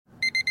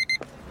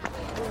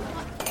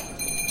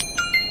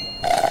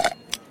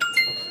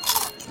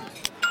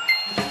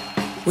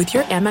With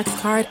your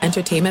Amex card,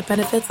 entertainment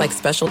benefits like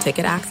special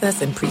ticket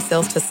access and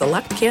pre-sales to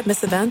select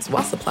can't-miss events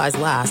while supplies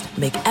last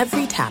make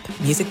every tap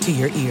music to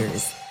your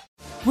ears.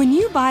 When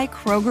you buy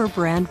Kroger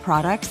brand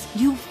products,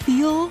 you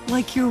feel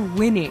like you're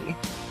winning.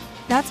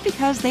 That's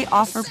because they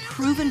offer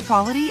proven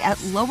quality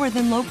at lower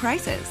than low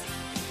prices.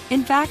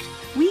 In fact,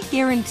 we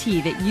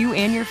guarantee that you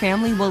and your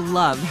family will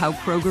love how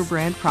Kroger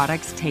brand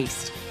products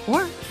taste,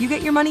 or you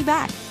get your money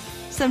back.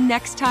 So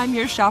next time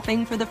you're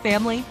shopping for the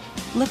family,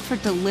 look for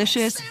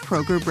delicious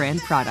Kroger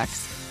brand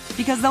products,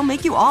 because they'll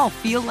make you all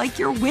feel like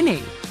you're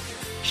winning.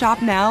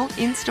 Shop now,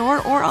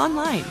 in-store, or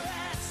online.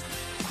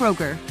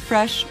 Kroger,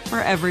 fresh for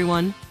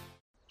everyone.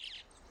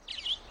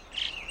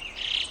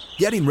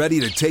 Getting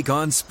ready to take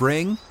on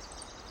spring?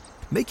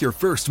 Make your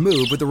first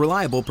move with the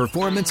reliable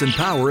performance and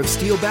power of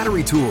Steel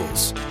battery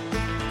tools.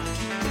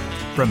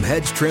 From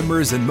hedge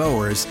trimmers and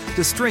mowers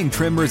to string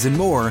trimmers and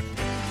more,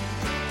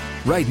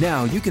 right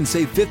now you can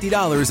save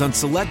 $50 on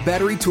select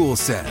battery tool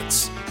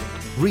sets.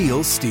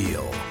 Real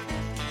Steel.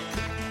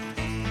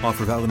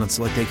 Offer valid on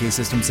select AK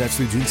system sets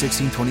through June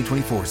 16,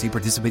 2024. See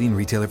participating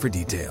retailer for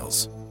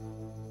details.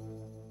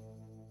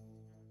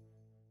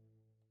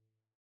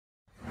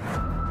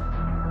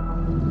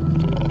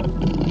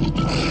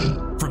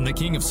 From the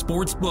king of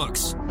sports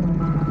books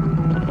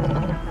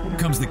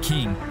comes the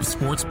king of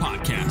sports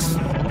podcasts.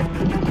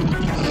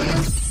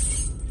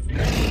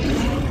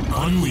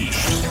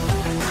 Unleashed.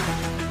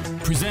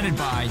 Presented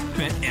by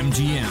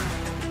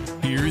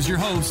BetMGM. Here's your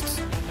hosts,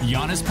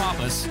 Giannis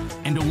Papas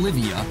and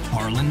Olivia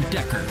Harlan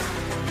Decker.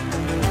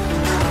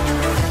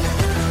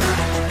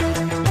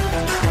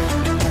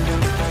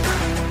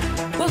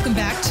 Welcome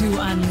back to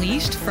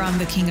Unleashed from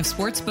the King of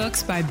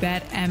Sportsbooks by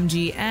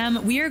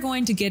BetMGM. We are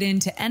going to get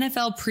into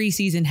NFL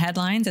preseason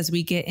headlines as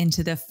we get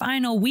into the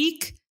final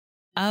week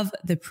of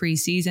the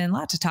preseason. A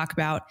lot to talk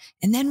about.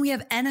 And then we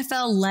have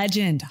NFL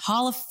legend,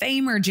 Hall of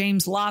Famer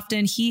James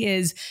Lofton. He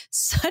is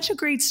such a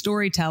great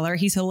storyteller.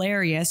 He's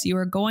hilarious. You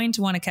are going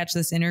to want to catch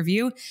this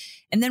interview.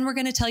 And then we're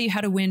going to tell you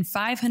how to win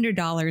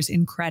 $500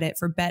 in credit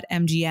for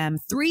BetMGM.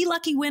 3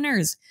 lucky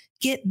winners.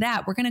 Get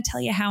that. We're going to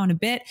tell you how in a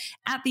bit.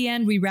 At the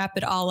end, we wrap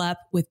it all up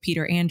with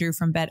Peter Andrew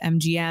from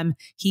BetMGM.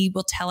 He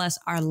will tell us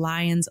our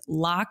Lions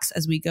locks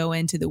as we go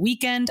into the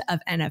weekend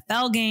of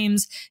NFL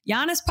games.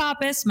 Giannis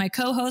Papas, my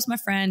co-host, my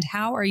friend,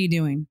 how are you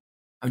doing?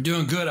 I'm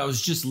doing good. I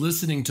was just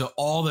listening to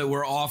all that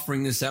we're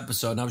offering this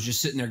episode, and I was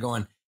just sitting there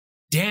going,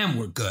 damn,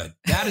 we're good.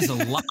 That is a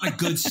lot of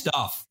good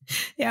stuff.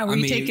 Yeah, were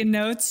you taking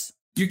notes?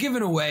 You're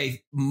giving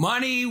away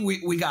money.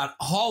 We got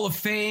Hall of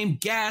Fame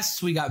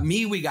guests. We got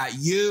me. We got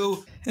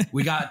you.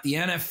 We got the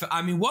NFL.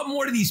 I mean, what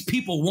more do these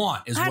people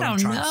want is what I'm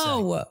trying to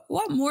say.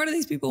 What more do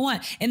these people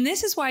want? And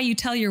this is why you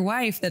tell your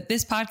wife that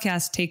this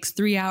podcast takes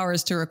 3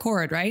 hours to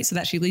record, right? So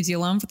that she leaves you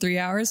alone for 3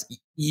 hours?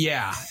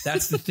 Yeah,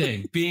 that's the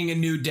thing. Being a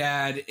new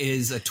dad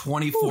is a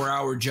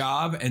 24-hour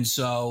job. And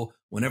so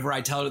whenever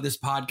I tell her this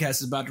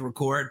podcast is about to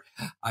record,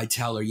 I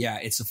tell her, yeah,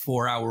 it's a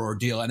 4-hour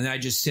ordeal. And then I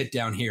just sit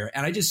down here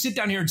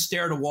and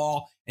stare at a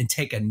wall and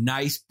take a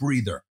nice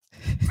breather.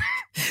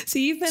 So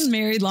you've been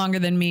married longer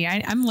than me.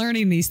 I'm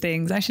learning these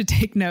things. I should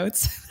take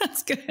notes.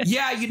 That's good.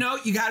 Yeah, you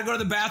got to go to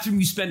the bathroom.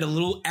 You spend a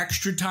little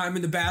extra time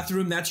in the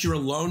bathroom. That's your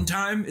alone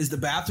time is the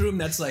bathroom.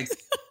 That's like,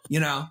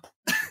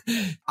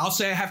 I'll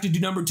say I have to do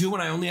number 2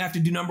 when I only have to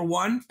do number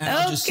 1. And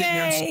I'll just sit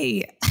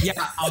there.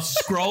 I'll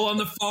scroll on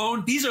the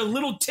phone. These are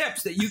little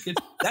tips that you can,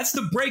 that's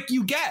the break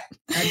you get.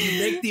 And you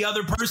make the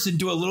other person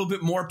do a little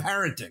bit more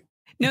parenting.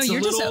 No,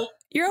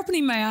 you're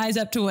opening my eyes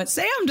up to what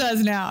Sam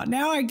does now.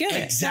 Now I get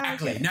it.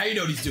 Exactly. Now you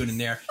know what he's doing in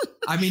there.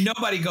 I mean,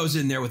 nobody goes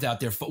in there without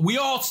their phone. We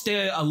all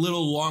stay a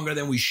little longer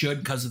than we should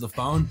because of the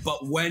phone.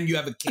 But when you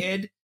have a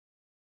kid,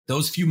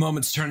 those few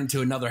moments turn into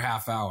another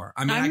half hour.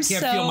 I mean, I can't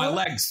feel my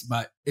legs,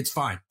 but it's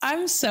fine.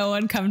 I'm so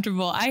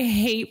uncomfortable. I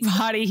hate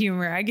body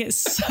humor. I get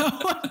so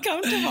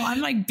uncomfortable. I'm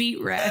like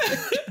beet red.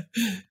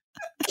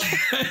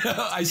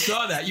 I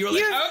saw that. You were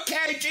like,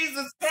 okay,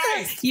 Jesus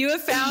Christ. You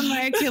have found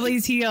my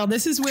Achilles heel.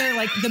 This is where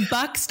like the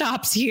buck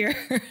stops here.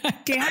 I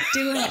can't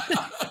do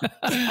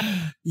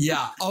it.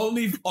 Yeah,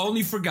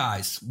 only for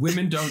guys.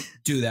 Women don't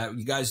do that.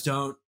 You guys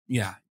don't.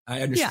 Yeah,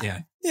 I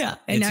understand. Yeah.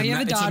 And now you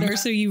have a daughter,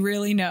 so you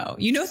really know.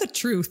 You know the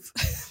truth.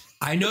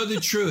 I know the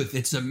truth.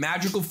 It's a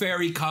magical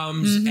fairy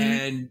comes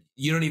and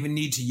you don't even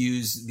need to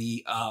use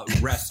the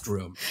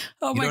restroom.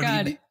 Oh my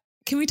God.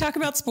 Can we talk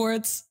about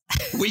sports?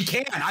 We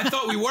can. I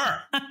thought we were.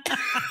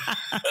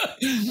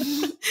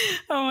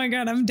 Oh my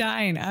God, I'm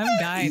dying.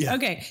 Yeah.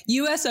 Okay,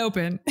 U.S.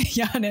 Open.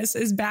 Giannis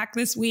is back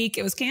this week.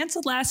 It was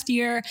canceled last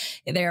year.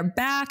 They're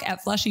back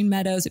at Flushing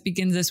Meadows. It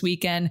begins this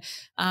weekend.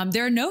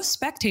 There are no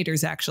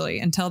spectators actually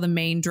until the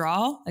main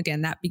draw.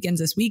 Again, that begins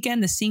this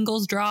weekend. The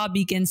singles draw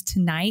begins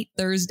tonight,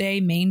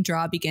 Thursday. Main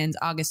draw begins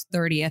August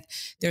 30th.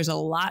 There's a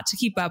lot to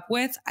keep up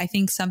with. I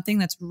think something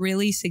that's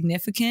really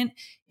significant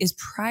is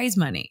prize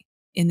money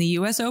in the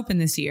U.S. Open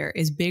this year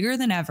is bigger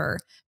than ever,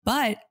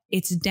 but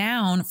it's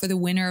down for the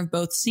winner of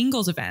both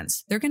singles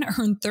events. They're going to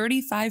earn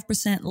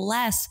 35%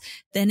 less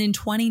than in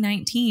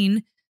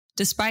 2019.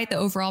 despite the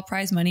overall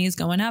prize money is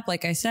going up,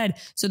 like I said.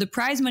 So the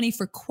prize money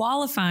for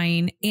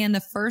qualifying and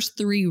the first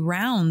 3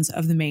 rounds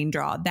of the main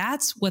draw,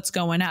 that's what's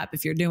going up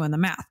if you're doing the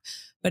math.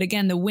 But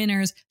again, the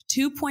winners,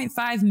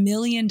 $2.5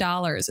 million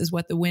is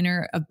what the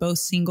winner of both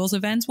singles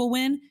events will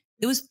win.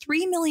 It was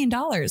 $3 million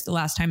the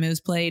last time it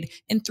was played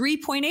and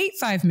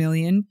 $3.85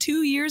 million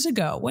 2 years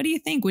ago. What do you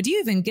think? Would you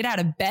even get out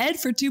of bed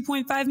for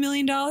 $2.5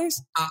 million?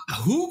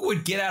 Who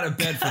would get out of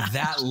bed for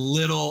that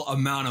little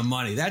amount of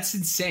money? That's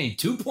insane.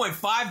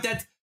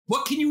 2.5,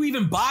 what can you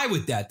even buy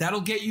with that?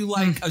 That'll get you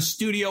like a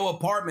studio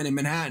apartment in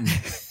Manhattan.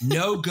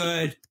 No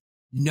good.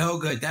 No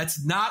good.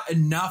 That's not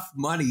enough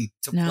money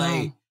to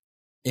play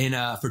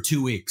for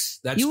 2 weeks.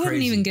 That's you wouldn't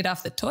crazy. Even get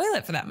off the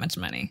toilet for that much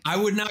money. I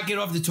would not get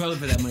off the toilet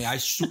for that money. I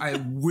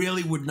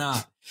really would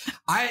not.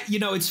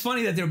 It's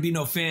funny that there'll be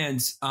no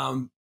fans.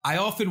 I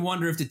often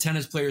wonder if the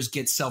tennis players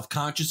get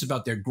self-conscious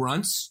about their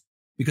grunts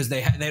because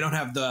they don't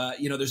have the,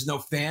 there's no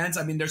fans.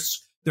 I mean,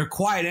 they're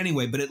quiet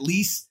anyway, but at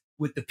least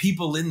with the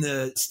people in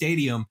the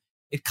stadium,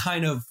 it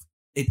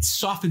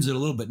softens it a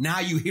little bit. Now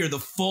you hear the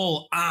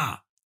full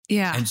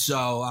Yeah. And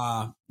so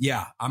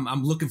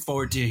I'm looking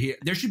forward to hear.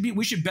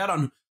 We should bet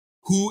on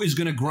who is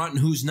going to grunt and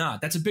who's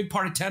not. That's a big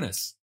part of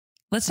tennis.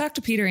 Let's talk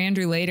to Peter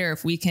Andrew later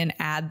if we can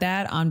add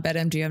that on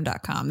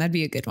betmgm.com. That'd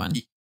be a good one.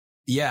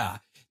 Yeah.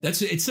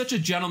 It's such a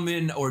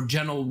gentleman or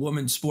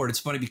gentlewoman sport. It's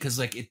funny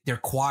because they're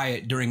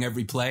quiet during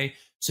every play.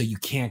 So you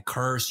can't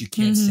curse. You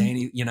can't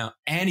say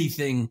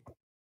anything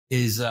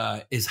is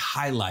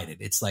highlighted.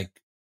 It's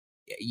like,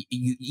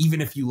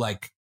 even if you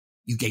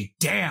get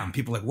damn,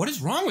 people are like, what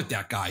is wrong with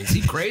that guy? Is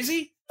he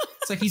crazy?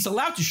 It's like he's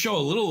allowed to show a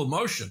little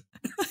emotion.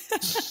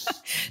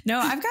 No,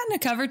 I've gotten to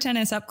cover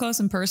tennis up close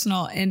and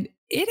personal, and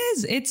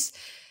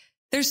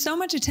there's so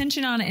much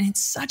attention on it, and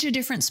it's such a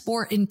different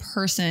sport in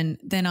person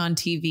than on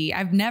TV.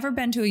 I've never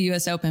been to a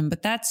US Open,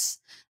 but that's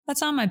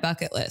on my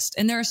bucket list.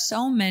 And there are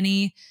so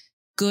many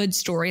good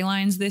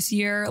storylines this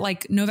year,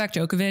 like Novak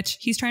Djokovic.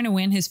 He's trying to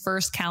win his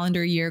first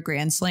calendar year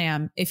Grand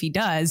Slam. If he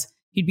does,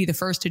 he'd be the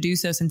first to do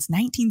so since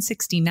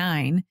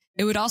 1969.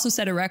 It would also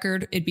set a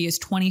record. It'd be his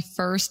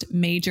 21st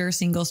major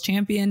singles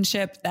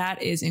championship.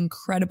 That is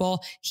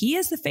incredible. He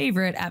is the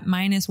favorite at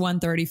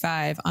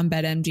 -135 on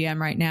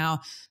BetMGM right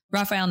now.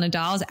 Rafael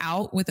Nadal is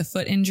out with a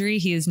foot injury.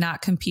 He is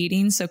not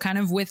competing. So kind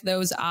of with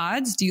those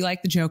odds, do you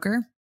like the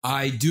Joker?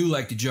 I do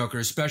like the Joker,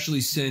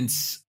 especially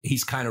since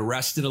he's kind of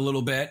rested a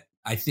little bit.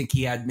 I think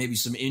he had maybe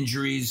some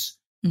injuries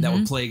that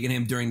were plaguing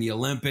him during the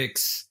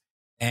Olympics.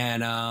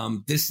 And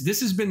this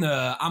has been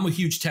I'm a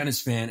huge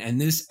tennis fan, and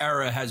this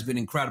era has been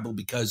incredible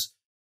because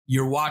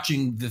you're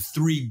watching the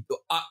three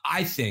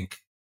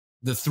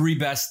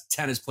best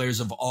tennis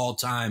players of all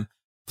time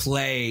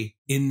play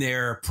in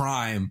their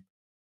prime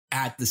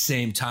at the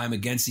same time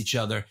against each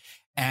other.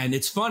 And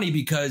it's funny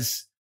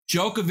because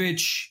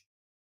Djokovic,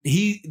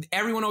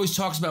 everyone always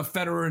talks about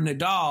Federer and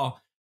Nadal,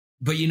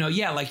 but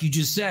like you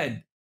just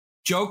said,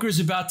 Joker's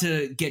about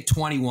to get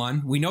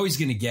 21. We know he's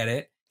going to get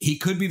it. He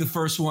could be the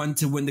first one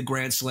to win the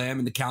Grand Slam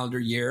in the calendar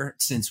year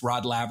since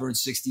Rod Laver in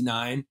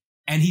 69.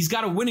 And he's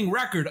got a winning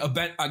record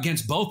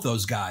against both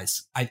those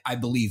guys, I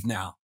believe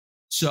now.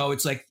 So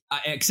it's like,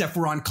 except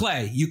for on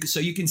clay. You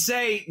can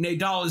say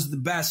Nadal is the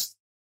best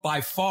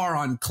by far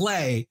on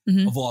clay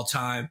of all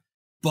time.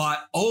 But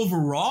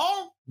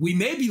overall, we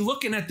may be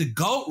looking at the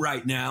GOAT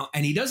right now.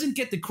 And he doesn't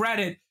get the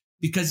credit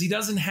because he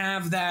doesn't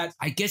have that.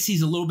 I guess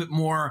he's a little bit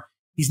more,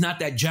 he's not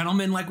that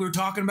gentleman like we were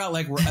talking about,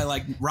 like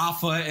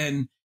Rafa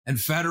and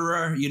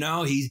Federer.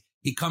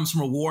 He comes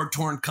from a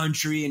war-torn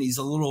country, and he's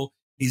a little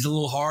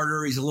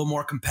harder. He's a little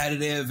more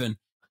competitive, and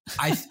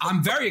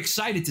I'm very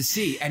excited to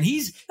see. And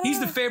he's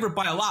the favorite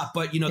by a lot.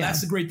 But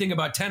that's the great thing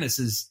about tennis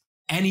is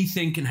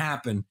anything can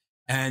happen.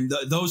 And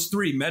those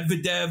three,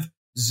 Medvedev,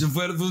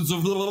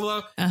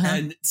 Zverev,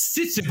 and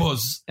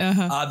Tsitsipas,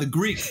 the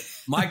Greek,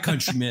 my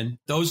countryman,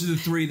 those are the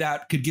three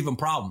that could give him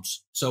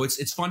problems. So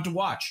it's fun to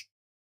watch.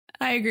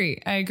 I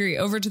agree.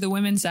 Over to the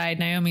women's side,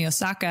 Naomi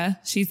Osaka.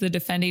 She's the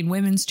defending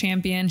women's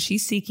champion.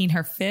 She's seeking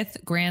her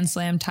 5th Grand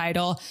Slam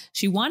title.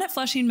 She won at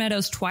Flushing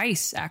Meadows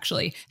twice,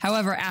 actually.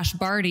 However, Ash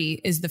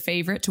Barty is the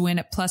favorite to win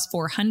at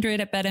 +400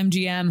 at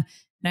BetMGM.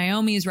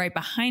 Naomi is right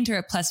behind her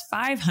at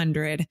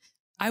 +500.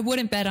 I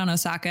wouldn't bet on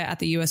Osaka at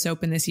the US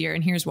Open this year,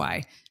 and here's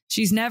why.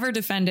 She's never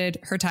defended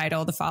her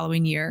title the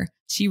following year.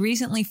 She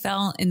recently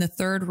fell in the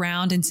 3rd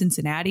round in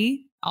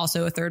Cincinnati,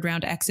 also a 3rd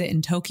round exit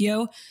in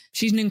Tokyo.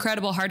 She's an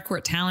incredible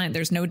hardcourt talent.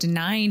 There's no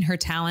denying her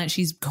talent.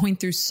 She's going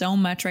through so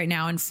much right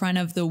now in front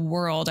of the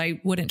world. I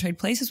wouldn't trade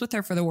places with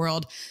her for the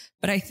world,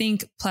 but I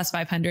think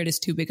 +500 is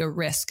too big a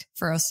risk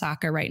for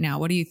Osaka right now.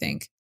 What do you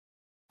think?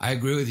 I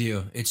agree with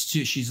you.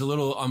 She's a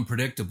little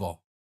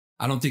unpredictable.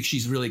 I don't think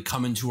she's really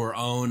coming to her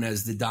own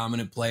as the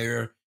dominant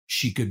player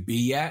she could be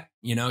yet.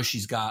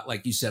 She's got,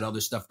 like you said,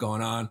 other stuff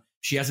going on.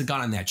 She hasn't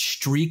gone on that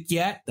streak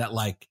yet that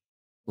like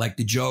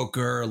the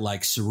Joker,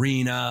 like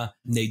Serena,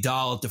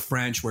 Nadal at the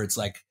French, where it's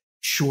like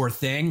sure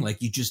thing.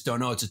 Like you just don't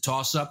know. It's a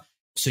toss up.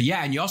 So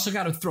yeah. And you also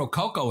got to throw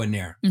Coco in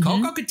there.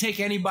 Coco could take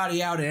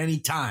anybody out at any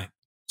time.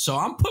 So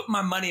I'm putting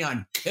my money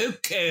on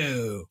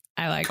Coco.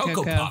 I like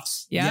Cocoa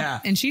Puffs. Yep. Yeah.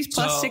 And she's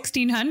plus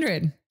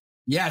 1,600.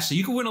 Yeah. So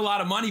you can win a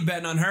lot of money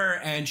betting on her,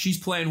 and she's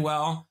playing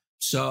well.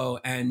 So,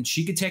 and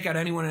she could take out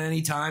anyone at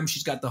any time.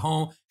 She'll have the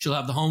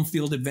home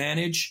field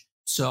advantage.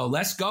 So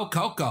let's go,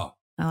 Coco.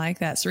 I like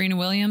that. Serena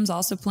Williams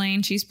also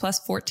playing. She's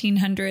plus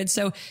 1,400.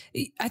 So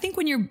I think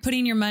when you're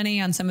putting your money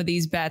on some of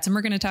these bets, and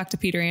we're going to talk to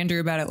Peter Andrew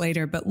about it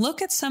later, but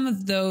look at some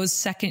of those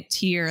second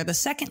tier, the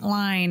second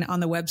line on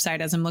the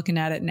website as I'm looking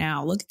at it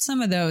now. Look at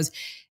some of those.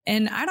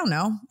 And I don't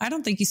know. I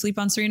don't think you sleep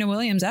on Serena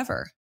Williams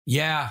ever.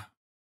 Yeah.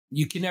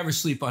 You can never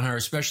sleep on her,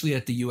 especially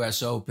at the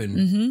U.S.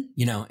 Open.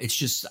 You know, it's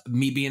just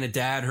me being a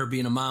dad, her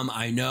being a mom.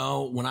 I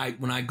know when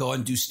I go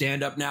and do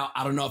stand up now,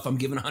 I don't know if I'm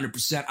giving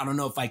 100%. I don't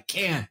know if I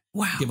can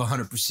give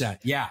 100%.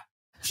 Yeah.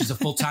 She's a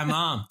full-time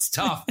mom. It's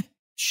tough.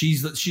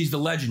 She's the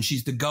legend.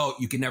 She's the GOAT.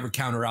 You can never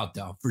count her out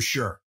though. For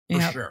sure.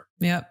 Sure.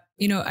 Yep.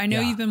 You know, I know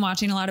you've been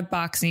watching a lot of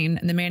boxing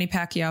and the Manny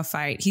Pacquiao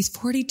fight. He's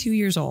 42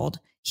 years old.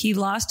 He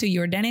lost to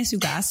Yordenis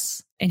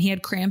Ugas and he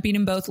had cramping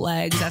in both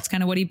legs. That's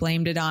kind of what he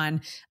blamed it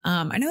on.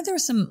 I know there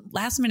was some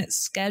last minute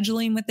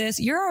scheduling with this.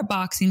 You're a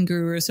boxing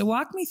guru, so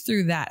walk me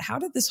through that. How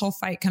did this whole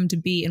fight come to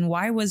be and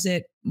why was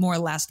it more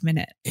last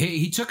minute?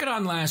 He took it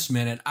on last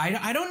minute.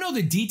 I don't know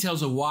the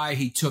details of why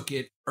he took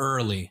it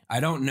early.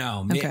 I don't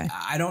know. Okay.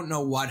 I don't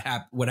know what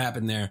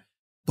happened there,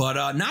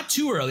 but not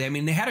too early. I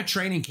mean, they had a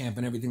training camp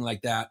and everything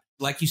like that.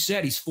 Like you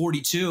said, he's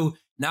 42.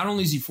 Not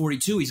only is he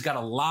 42, he's got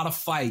a lot of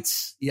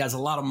fights. He has a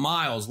lot of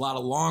miles, a lot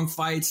of long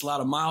fights, a lot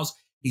of miles.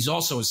 He's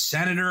also a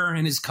senator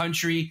in his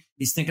country.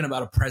 He's thinking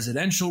about a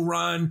presidential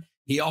run.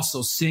 He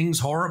also sings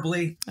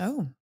horribly.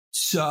 Oh.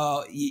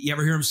 So you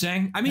ever hear him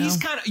sing? I mean, He's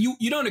kind of,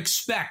 you don't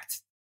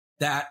expect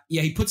that.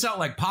 Yeah, he puts out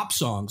like pop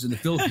songs in the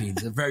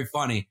Philippines. They're very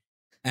funny.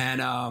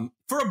 And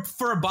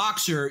for a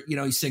boxer, you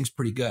know, he sings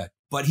pretty good.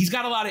 But he's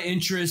got a lot of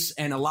interest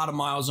and a lot of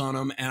miles on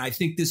him. And I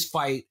think this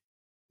fight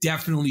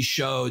definitely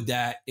showed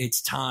that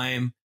it's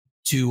time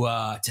to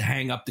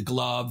hang up the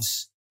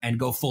gloves and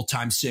go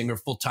full-time singer,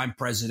 full-time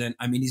president.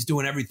 I mean, he's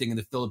doing everything in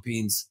the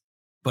Philippines,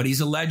 but he's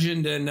a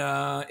legend and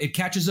it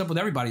catches up with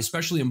everybody,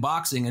 especially in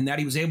boxing. And that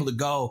he was able to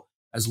go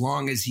as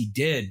long as he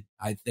did,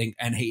 I think,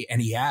 and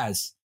he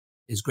has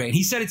is great. And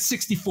he said it's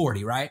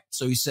 60-40, right?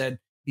 So he said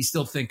he's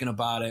still thinking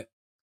about it,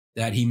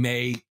 that he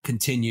may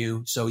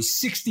continue. So he's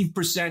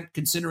 60%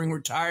 considering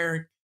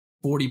retiring,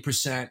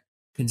 40%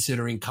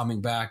 considering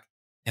coming back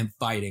and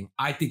fighting.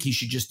 I think he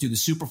should just do the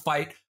super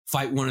fight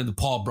one of the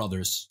Paul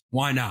brothers.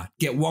 Why not?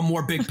 Get one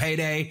more big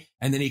payday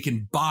and then he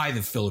can buy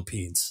the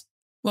Philippines.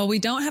 Well, we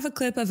don't have a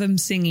clip of him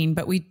singing,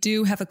 but we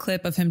do have a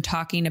clip of him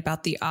talking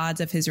about the odds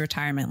of his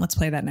retirement. Let's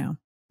play that now.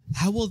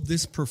 How will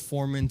this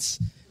performance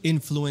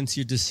influence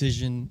your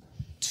decision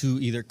to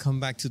either come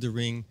back to the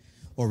ring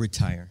or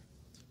retire?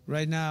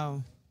 Right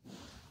now,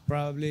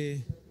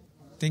 probably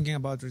thinking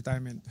about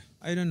retirement.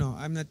 I don't know.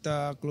 I'm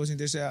not closing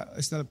this.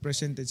 It's not a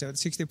percentage.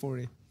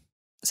 60-40.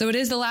 So it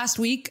is the last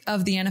week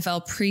of the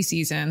NFL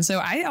preseason. So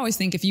I always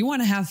think if you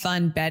want to have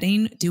fun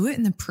betting, do it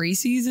in the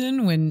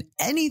preseason when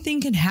anything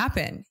can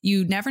happen.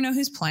 You never know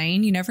who's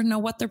playing. You never know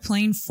what they're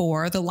playing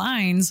for. The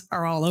lines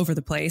are all over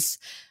the place,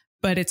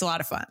 but it's a lot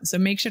of fun. So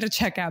make sure to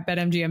check out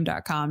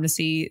betmgm.com to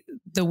see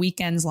the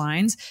weekend's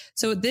lines.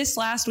 So this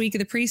last week of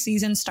the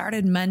preseason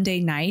started Monday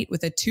night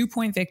with a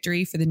 2-point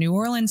victory for the New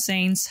Orleans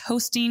Saints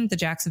hosting the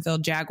Jacksonville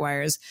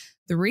Jaguars.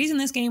 The reason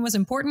this game was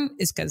important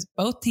is because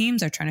both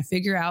teams are trying to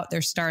figure out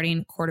their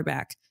starting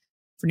quarterback.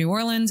 For New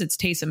Orleans, it's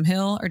Taysom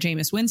Hill or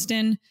Jameis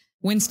Winston.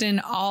 Winston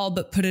all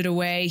but put it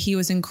away. He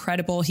was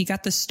incredible. He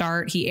got the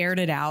start. He aired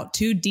it out.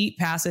 2 deep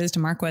passes to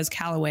Marquez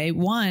Callaway.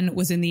 1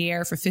 was in the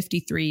air for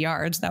 53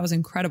 yards. That was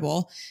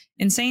incredible.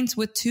 And Saints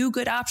with 2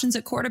 good options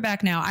at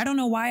quarterback now. I don't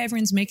know why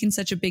everyone's making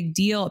such a big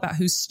deal about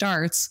who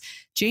starts.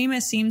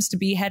 Jameis seems to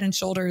be head and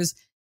shoulders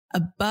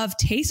above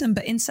Taysom,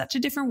 but in such a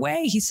different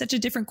way. He's such a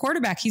different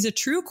quarterback. He's a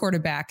true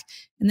quarterback.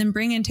 And then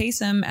bring in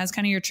Taysom as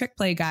kind of your trick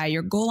play guy,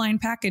 your goal line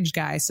package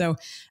guy. So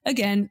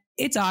again,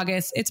 it's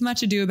August. It's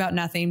much ado about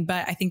nothing,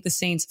 but I think the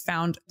Saints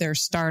found their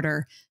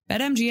starter.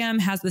 BetMGM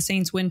has the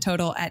Saints win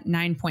total at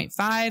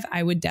 9.5.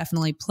 I would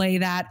definitely play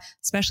that,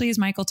 especially as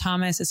Michael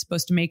Thomas is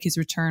supposed to make his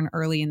return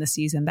early in the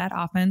season. That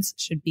offense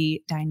should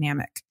be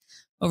dynamic.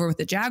 Over with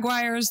the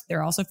Jaguars,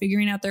 they're also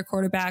figuring out their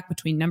quarterback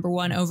between number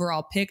 1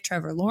 overall pick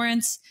Trevor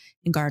Lawrence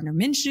and Gardner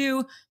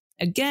Minshew.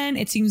 Again,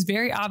 it seems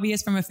very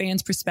obvious from a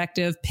fan's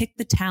perspective. Pick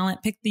the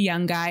talent, pick the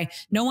young guy.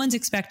 No one's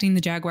expecting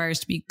the Jaguars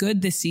to be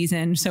good this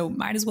season, so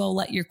might as well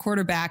let your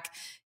quarterback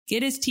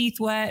get his teeth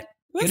wet.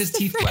 Get his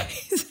teeth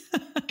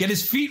wet. Get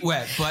his feet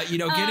wet. But, you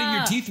know, getting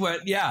your teeth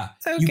wet, yeah.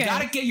 Okay. You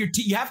got to get your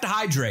teeth. You have to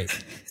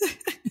hydrate.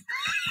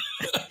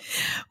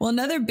 Well,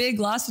 another big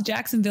loss to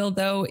Jacksonville,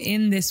 though,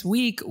 in this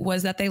week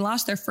was that they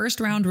lost their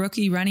first-round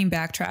rookie running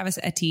back, Travis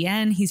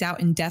Etienne. He's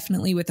out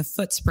indefinitely with a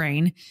foot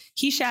sprain.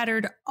 He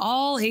shattered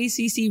all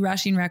ACC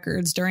rushing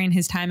records during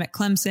his time at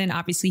Clemson.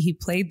 Obviously, he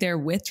played there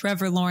with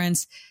Trevor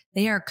Lawrence.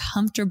 They are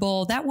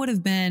comfortable. That would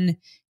have been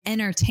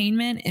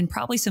entertainment and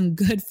probably some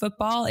good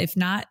football, if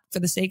not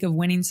for the sake of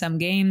winning some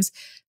games.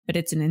 But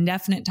it's an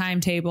indefinite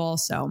timetable.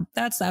 So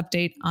that's the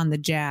update on the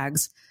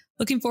Jags.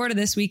 Looking forward to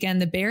this weekend.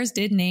 The Bears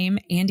did name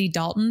Andy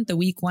Dalton the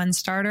week 1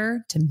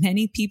 starter, to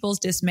many people's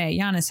dismay.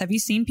 Giannis, have you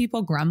seen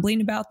people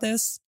grumbling about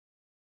this?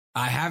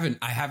 I haven't.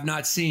 I have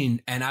not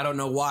seen, and I don't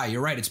know why.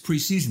 You're right. It's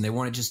preseason. They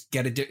want to just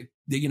get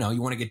you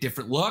want to get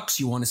different looks.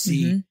 You want to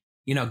see,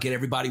 get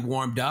everybody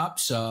warmed up.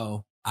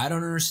 So I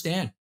don't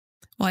understand.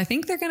 Well, I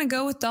think they're going to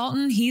go with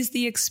Dalton. He's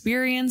the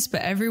experience,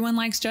 but everyone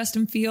likes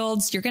Justin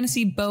Fields. You're going to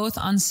see both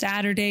on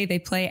Saturday. They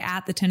play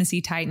at the Tennessee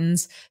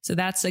Titans. So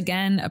that's,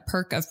 again, a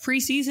perk of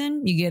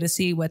preseason. You get to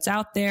see what's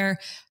out there.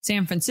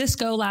 San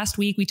Francisco last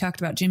week, we talked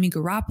about Jimmy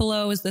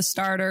Garoppolo as the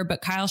starter,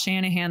 but Kyle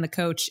Shanahan, the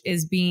coach,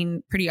 is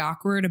being pretty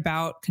awkward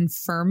about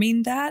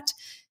confirming that.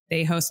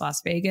 They host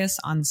Las Vegas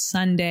on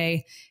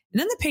Sunday. And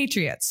then the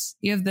Patriots.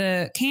 You have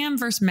the Cam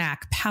versus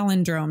Mac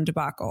palindrome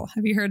debacle.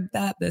 Have you heard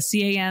that? The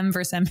CAM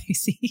versus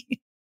MAC?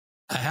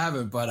 I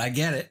haven't, but I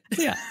get it.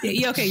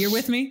 Yeah. Okay. You're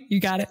with me. You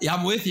got it. Yeah,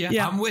 I'm with you.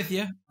 Yeah. I'm with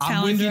you.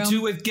 I'm with you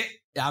too.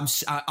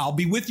 I'll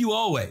be with you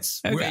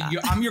always. Okay.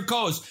 I'm your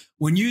co-host.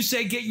 When you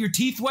say get your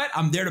teeth wet,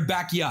 I'm there to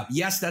back you up.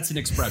 Yes, that's an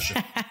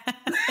expression.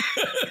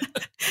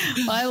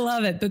 Well, I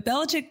love it. But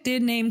Belichick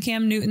did name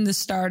Cam Newton the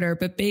starter,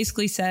 but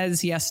basically says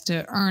he has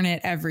to earn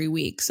it every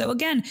week. So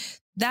again,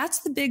 that's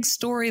the big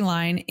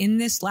storyline in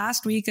this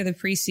last week of the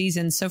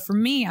preseason. So for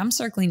me, I'm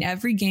circling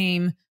every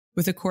game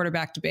with a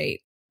quarterback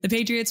debate. The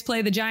Patriots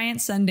play the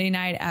Giants Sunday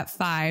night at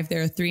 5.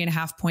 They're a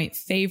 3.5-point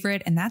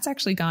favorite, and that's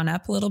actually gone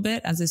up a little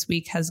bit as this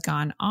week has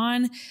gone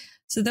on.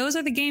 So those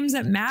are the games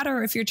that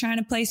matter if you're trying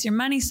to place your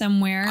money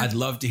somewhere. I'd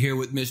love to hear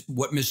what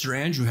Mr.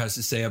 Andrew has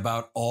to say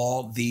about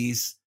all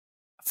these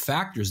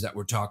factors that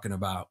we're talking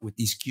about with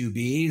these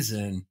QBs,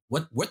 and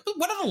what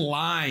are the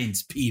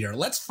lines, Peter?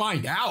 Let's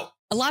find out.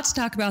 A lot to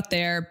talk about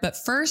there, but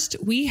first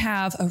we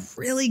have a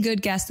really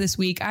good guest this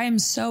week. I am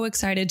so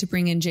excited to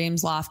bring in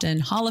James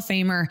Lofton, Hall of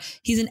Famer.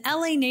 He's an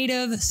LA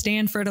native,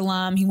 Stanford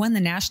alum. He won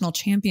the national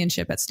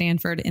championship at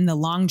Stanford in the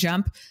long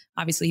jump.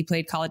 Obviously, he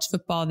played college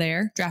football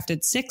there,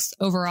 drafted 6th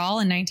overall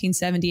in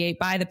 1978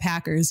 by the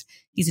Packers.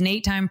 He's an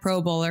 8-time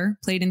Pro Bowler,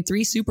 played in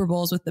 3 Super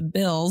Bowls with the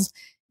Bills.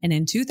 And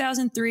in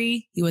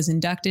 2003, he was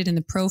inducted in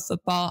the Pro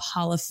Football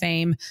Hall of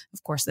Fame.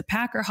 Of course, the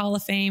Packer Hall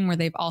of Fame, where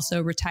they've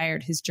also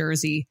retired his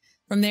jersey.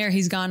 From there,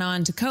 he's gone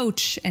on to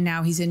coach, and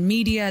now he's in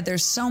media.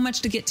 There's so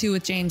much to get to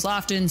with James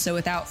Lofton. So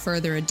without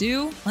further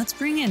ado, let's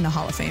bring in the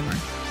Hall of Famer.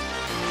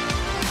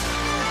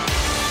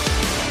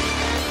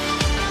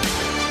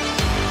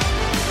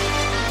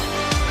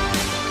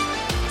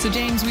 So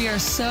James, we are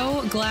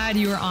so glad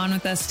you are on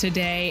with us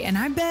today. And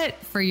I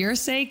bet for your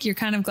sake, you're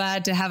kind of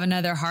glad to have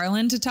another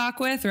Harlan to talk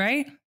with,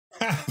 right?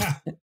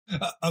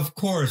 Of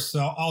course.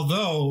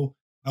 Although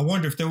I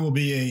wonder if there will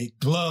be a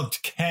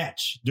gloved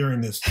catch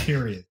during this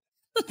period.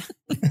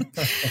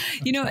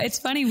 It's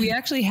funny. We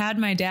actually had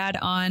my dad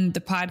on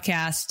the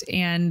podcast,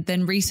 and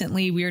then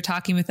recently we were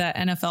talking with the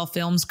NFL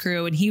Films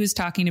crew, and he was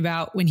talking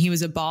about when he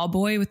was a ball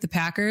boy with the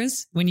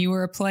Packers, when you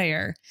were a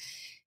player.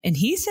 And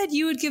he said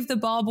you would give the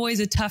ball boys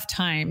a tough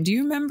time. Do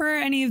you remember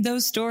any of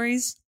those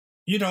stories?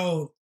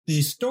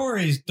 These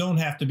stories don't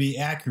have to be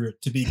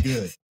accurate to be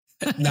good.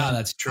 No,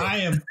 that's true.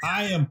 I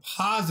am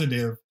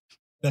positive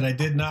that I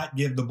did not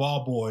give the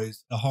ball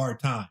boys a hard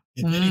time.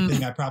 If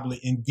anything, I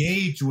probably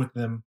engaged with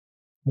them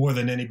more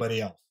than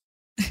anybody else.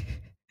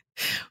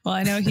 Well,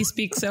 I know he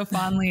speaks so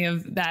fondly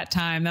of that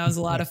time. That was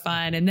a lot of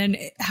fun. And then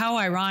how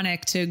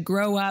ironic to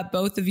grow up,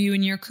 both of you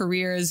in your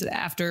careers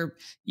after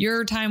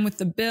your time with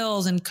the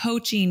Bills and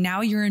coaching.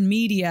 Now you're in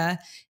media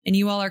and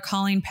you all are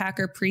calling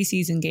Packer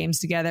preseason games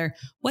together.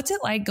 What's it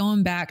like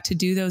going back to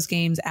do those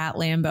games at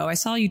Lambeau? I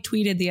saw you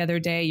tweeted the other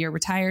day, your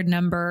retired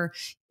number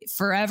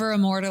forever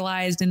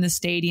immortalized in the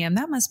stadium.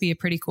 That must be a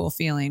pretty cool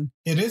feeling.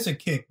 It is a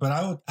kick,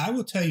 but I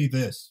will tell you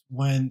this.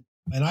 When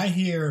I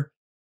hear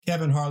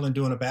Kevin Harlan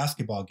doing a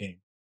basketball game,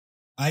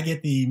 I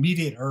get the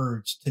immediate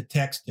urge to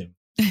text him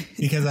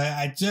because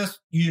I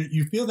just,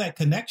 you feel that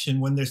connection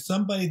when there's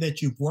somebody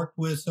that you've worked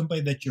with, somebody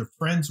that you're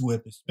friends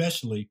with,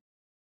 especially,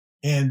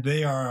 and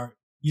they are,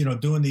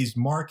 doing these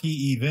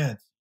marquee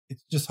events.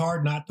 It's just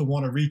hard not to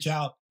want to reach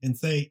out and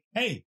say,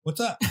 hey,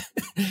 what's up?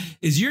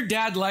 Is your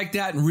dad like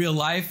that in real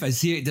life? Does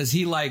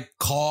he like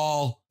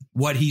call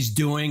what he's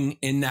doing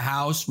in the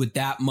house with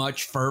that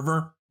much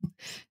fervor?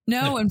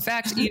 No, in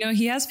fact,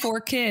 he has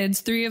 4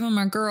 kids, 3 of them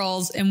are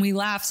girls, and we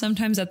laugh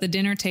sometimes at the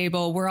dinner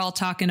table. We're all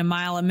talking a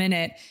mile a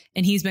minute,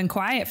 and he's been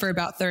quiet for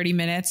about 30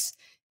 minutes.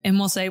 And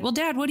we'll say, well,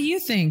 Dad, what do you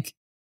think?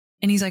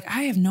 And he's like,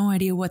 I have no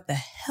idea what the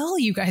hell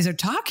you guys are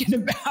talking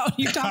about.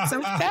 You talk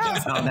so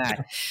fast on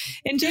that.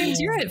 And James,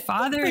 you're a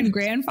father and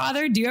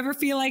grandfather. Do you ever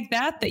feel like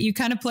that you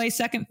kind of play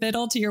second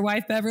fiddle to your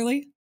wife,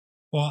 Beverly?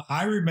 Well,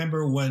 I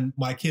remember when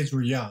my kids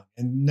were young,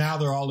 and now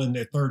they're all in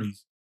their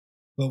 30s.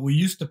 But we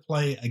used to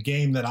play a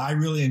game that I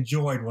really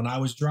enjoyed when I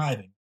was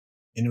driving,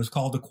 and it was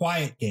called the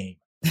Quiet Game.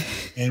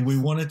 And we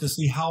wanted to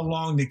see how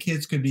long the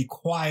kids could be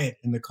quiet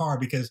in the car,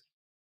 because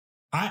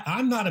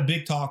I'm not a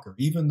big talker,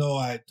 even though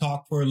I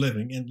talk for a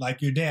living. And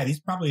like your dad, he's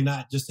probably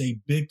not just a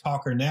big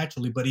talker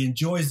naturally, but he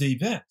enjoys the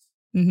events.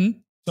 Mm-hmm.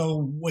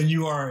 So when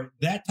you are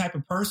that type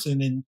of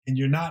person and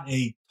you're not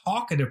a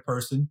talkative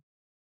person,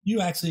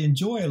 you actually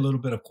enjoy a little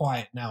bit of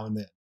quiet now and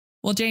then.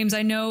 Well, James,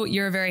 I know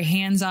you're a very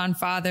hands-on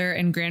father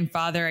and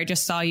grandfather. I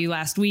just saw you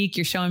last week.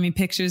 You're showing me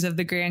pictures of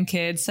the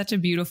grandkids. Such a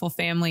beautiful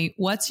family.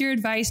 What's your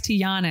advice to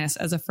Giannis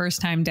as a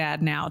first-time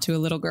dad now to a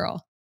little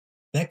girl?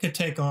 That could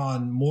take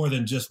on more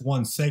than just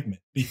one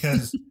segment,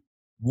 because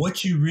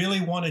what you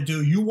really want to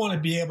do, you want to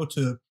be able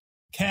to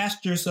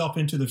cast yourself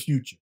into the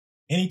future.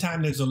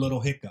 Anytime there's a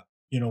little hiccup,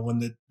 when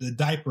the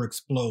diaper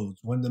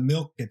explodes, when the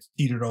milk gets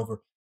teetered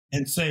over,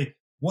 and say,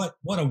 what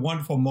a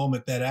wonderful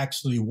moment that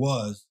actually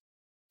was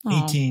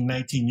 18,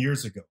 19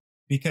 years ago,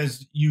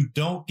 because you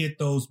don't get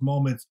those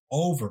moments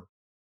over.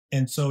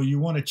 And so you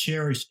want to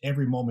cherish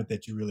every moment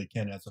that you really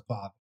can as a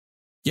father.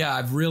 Yeah,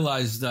 I've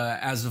realized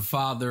as a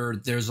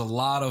father, there's a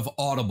lot of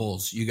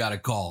audibles you got to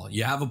call.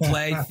 You have a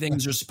play,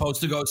 things are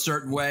supposed to go a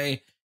certain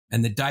way,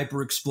 and the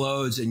diaper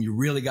explodes, and you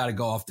really got to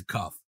go off the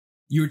cuff.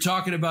 You were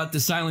talking about the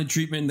silent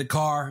treatment in the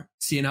car,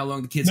 seeing how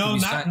long the kids can be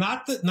silent.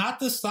 Not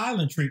the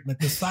silent treatment,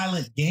 the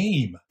silent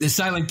game. The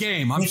silent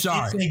game. I'm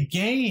sorry. It's a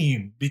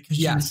game, because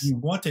you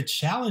want to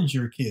challenge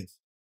your kids.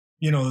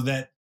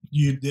 That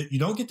you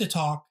don't get to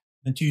talk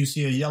until you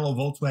see a yellow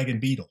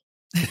Volkswagen Beetle.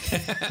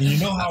 And you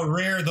know how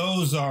rare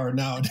those are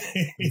nowadays.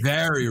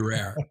 Very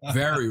rare.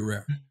 Very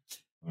rare.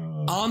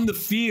 On the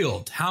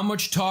field, how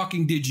much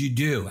talking did you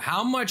do?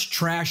 How much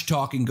trash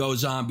talking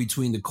goes on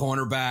between the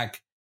cornerback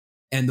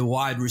and the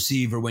wide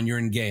receiver when you're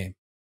in game?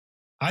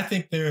 I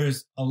think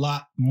there's a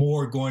lot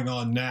more going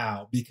on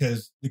now,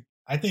 because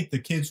I think the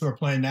kids who are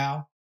playing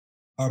now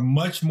are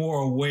much more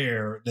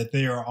aware that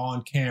they are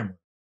on camera,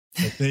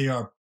 that they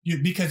are,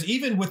 because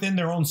even within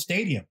their own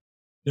stadium,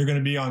 they're going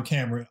to be on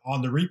camera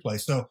on the replay.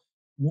 So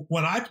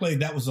when I played,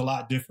 that was a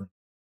lot different.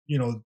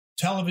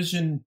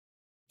 Television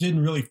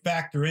didn't really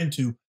factor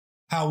into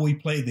how we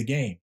played the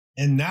game.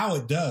 And now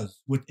it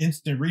does, with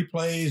instant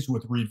replays,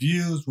 with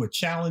reviews, with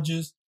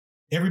challenges.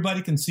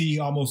 Everybody can see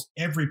almost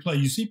every play.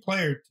 You see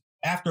players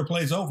after a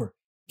play's over,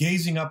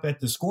 gazing up at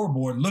the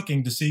scoreboard,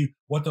 looking to see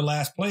what the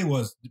last play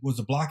was. Was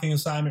the blocking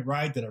assignment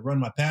right? Did I run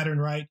my pattern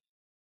right?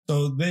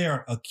 So they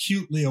are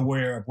acutely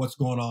aware of what's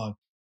going on.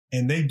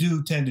 And they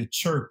do tend to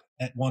chirp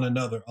at one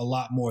another a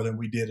lot more than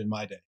we did in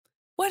my day.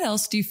 What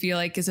else do you feel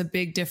like is a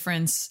big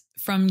difference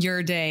from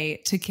your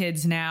day to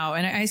kids now?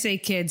 And I say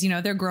kids,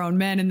 they're grown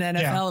men in the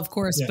NFL, of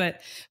course, but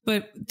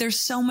there's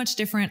so much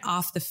different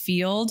off the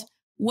field.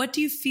 What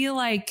do you feel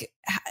like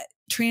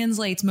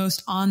translates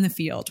most on the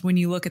field when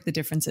you look at the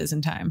differences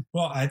in time?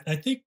 Well, I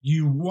think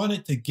you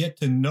wanted to get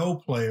to know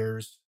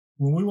players.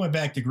 When we went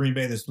back to Green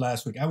Bay this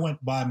last week, I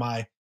went by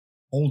my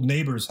old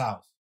neighbor's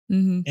house.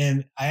 Mm-hmm.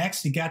 And I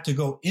actually got to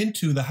go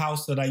into the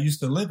house that I used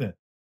to live in.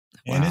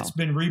 And it's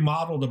been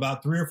remodeled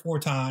about 3 or 4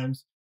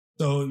 times.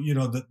 So,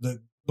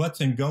 the butts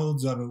and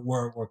goads of it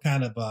were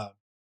kind of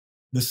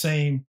the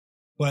same,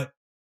 but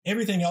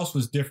everything else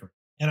was different.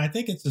 And I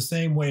think it's the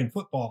same way in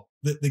football.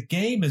 The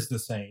game is the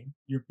same.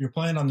 You're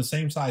playing on the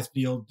same size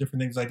field,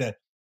 different things like that.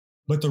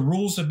 But the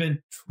rules have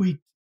been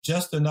tweaked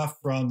just enough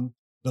from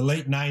the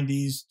late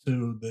 90s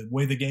to the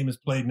way the game is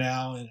played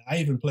now. And I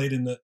even played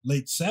in the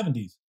late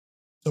 70s.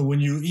 So when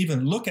you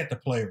even look at the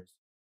players,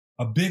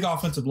 a big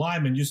offensive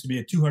lineman used to be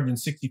a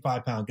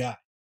 265-pound guy.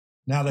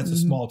 Now that's a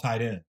small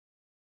tight end.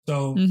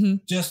 So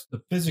just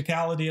the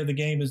physicality of the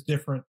game is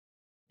different.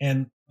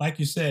 And like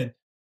you said,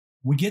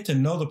 we get to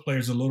know the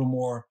players a little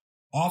more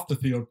off the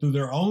field through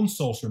their own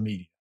social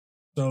media.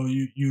 So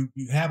you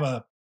have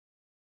a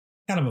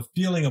kind of a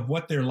feeling of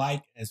what they're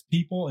like as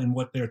people and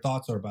what their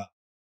thoughts are about.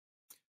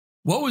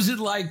 What was it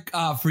like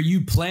for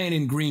you playing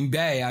in Green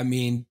Bay? I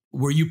mean,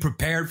 were you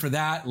prepared for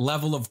that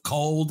level of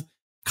cold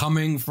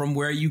coming from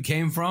where you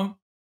came from?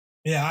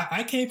 Yeah,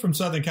 I came from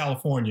Southern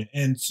California.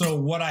 And so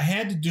what I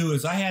had to do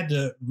is I had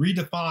to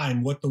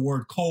redefine what the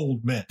word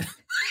cold meant.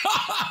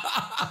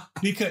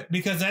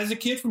 because as a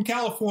kid from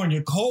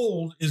California,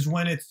 cold is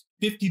when it's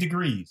 50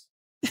 degrees.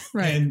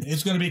 Right. And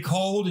it's going to be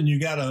cold and you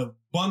got to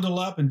bundle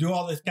up and do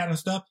all this kind of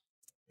stuff.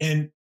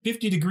 And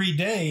 50-degree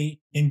day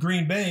in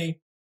Green Bay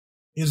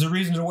is a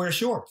reason to wear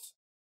shorts.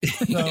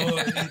 So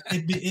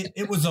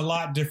it was a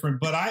lot different.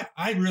 But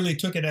I really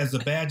took it as a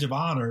badge of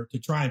honor to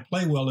try and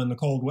play well in the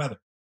cold weather.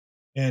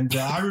 And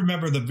I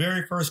remember the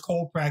very first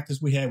cold practice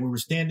we had, we were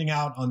standing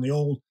out on the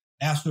old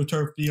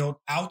AstroTurf field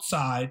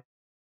outside,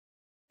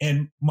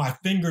 and my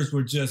fingers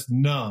were just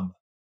numb.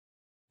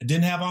 I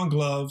didn't have on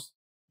gloves,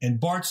 and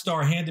Bart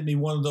Starr handed me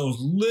one of those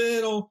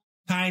little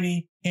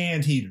tiny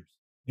hand heaters.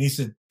 And he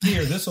said,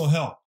 "Here, this will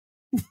help."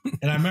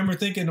 And I remember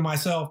thinking to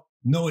myself,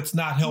 no, it's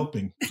not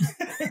helping.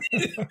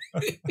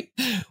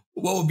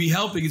 What would be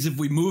helping is if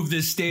we move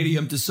this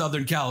stadium to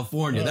Southern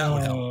California. That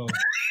would help.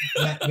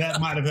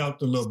 That might have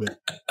helped a little bit.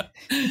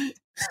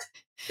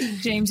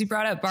 James, you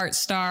brought up Bart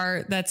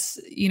Starr. That's,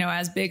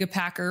 as big a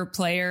Packer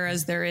player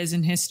as there is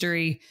in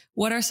history.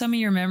 What are some of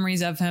your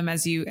memories of him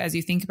as you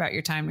think about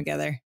your time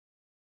together?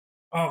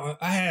 Oh,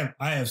 I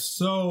have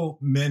so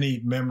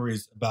many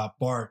memories about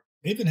Bart.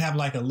 I even have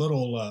like a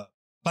little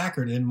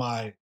placard in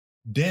my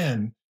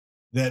den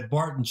that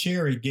Bart and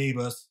Cherry gave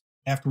us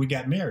after we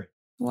got married.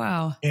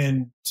 Wow.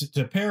 And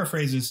to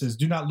paraphrase, it says,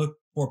 "Do not look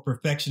for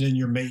perfection in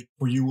your mate,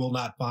 for you will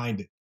not find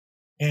it.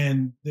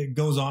 And it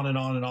goes on and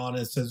on and on.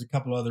 It says a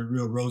couple other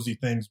real rosy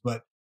things.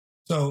 But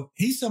so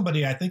he's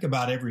somebody I think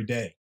about every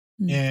day.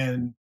 Mm-hmm.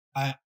 And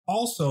I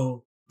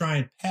also try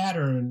and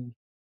pattern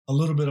a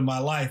little bit of my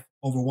life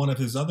over one of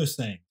his other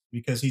sayings,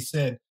 because he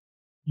said,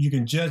 you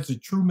can judge the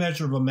true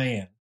measure of a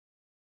man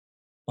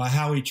by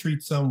how he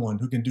treats someone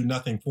who can do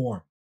nothing for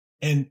him.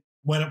 And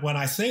when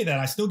I say that,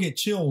 I still get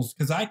chills,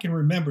 because I can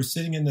remember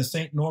sitting in the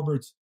St.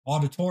 Norbert's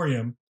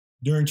auditorium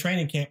during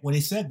training camp when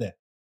he said that.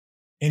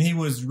 And he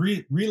was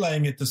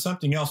relaying it to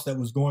something else that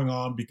was going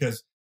on,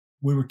 because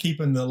we were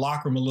keeping the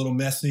locker room a little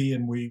messy,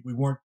 and we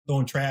weren't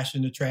throwing trash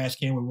in the trash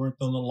can. We weren't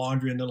throwing the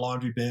laundry in the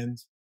laundry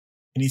bins.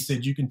 And he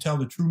said, you can tell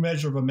the true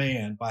measure of a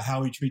man by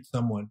how he treats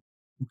someone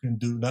who can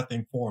do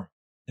nothing for him.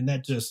 And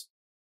that just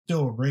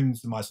still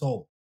rings in my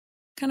soul.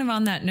 Kind of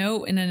on that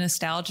note, in a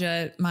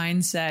nostalgia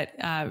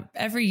mindset,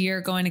 every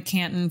year going to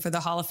Canton for the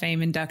Hall of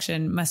Fame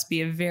induction must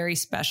be a very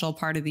special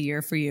part of the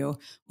year for you.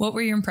 What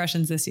were your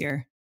impressions this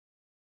year?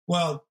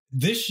 Well,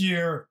 this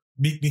year,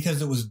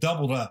 because it was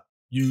doubled up,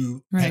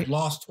 you had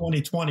lost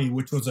 2020,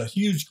 which was a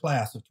huge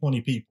class of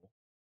 20 people.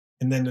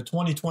 And then the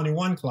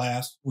 2021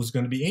 class was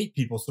going to be 8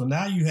 people. So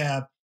now you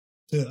have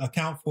to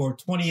account for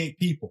 28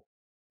 people.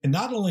 And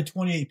not only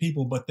 28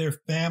 people, but their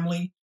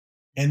family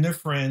and their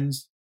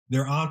friends,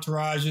 their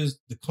entourages,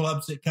 the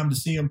clubs that come to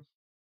see them.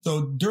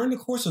 So during the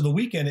course of the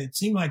weekend, it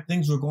seemed like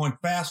things were going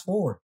fast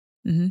forward.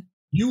 Mm-hmm.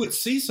 You would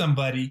see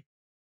somebody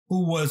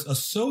who was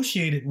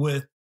associated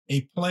with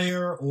a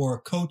player or a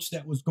coach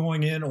that was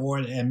going in, or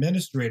an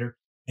administrator,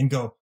 and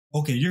go,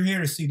 okay, you're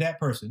here to see that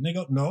person. And they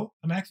go, no,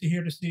 I'm actually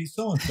here to see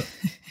so-and-so.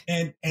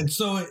 And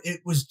so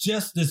it was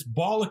just this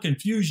ball of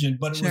confusion,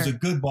 but it was a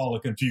good ball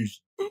of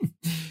confusion.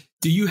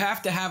 Do you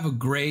have to have a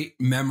great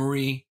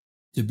memory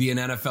to be an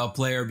NFL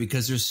player?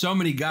 Because there's so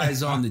many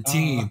guys on the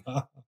team.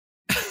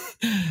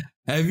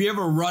 Have you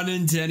ever run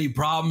into any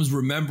problems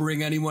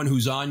remembering anyone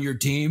who's on your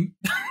team?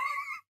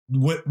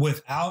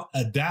 Without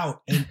a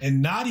doubt.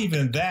 And not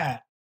even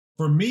that.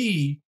 For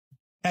me,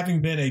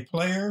 having been a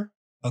player,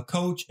 a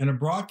coach, and a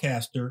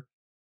broadcaster,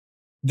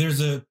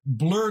 there's a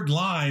blurred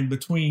line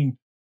between,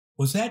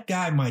 was that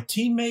guy my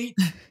teammate?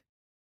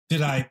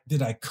 Did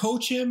I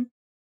coach him?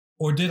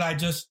 Or did I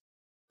just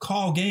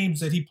call games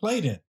that he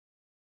played in?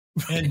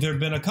 And there have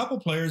been a couple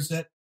players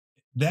that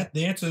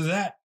the answer to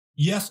that,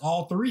 yes,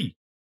 all three.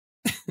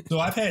 So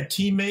I've had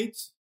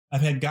teammates.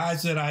 I've had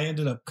guys that I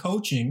ended up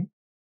coaching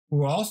who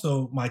were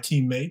also my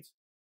teammates.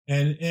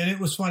 And it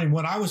was funny.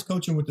 When I was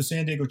coaching with the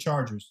San Diego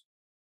Chargers,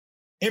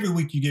 every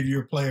week you give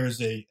your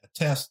players a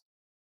test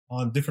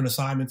on different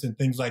assignments and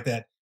things like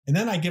that. And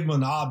then I give them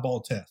an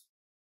oddball test.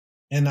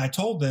 And I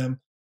told them,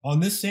 on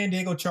this San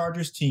Diego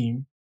Chargers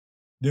team,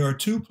 there are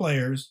 2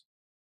 players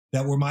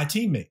that were my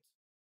teammates.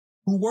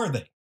 Who were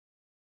they?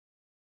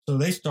 So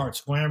they start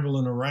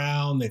scrambling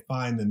around. They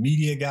find the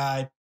media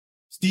guide.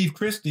 Steve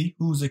Christie,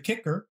 who's a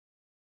kicker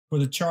for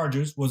the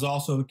Chargers, was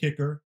also the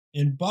kicker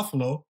in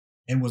Buffalo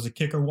and was a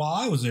kicker while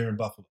I was there in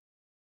Buffalo.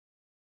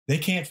 They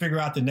can't figure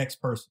out the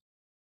next person.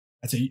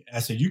 I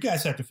said, you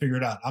guys have to figure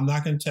it out. I'm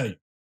not going to tell you.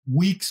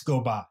 Weeks go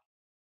by.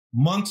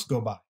 Months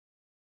go by.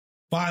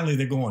 Finally,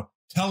 they're going,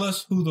 tell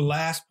us who the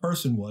last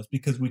person was,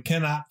 because we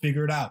cannot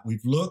figure it out.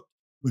 We've looked.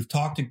 We've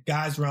talked to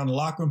guys around the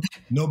locker room.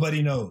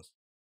 Nobody knows.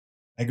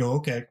 I go,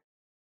 okay.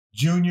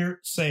 Junior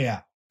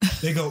Seau.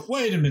 They go,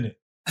 wait a minute.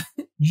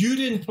 You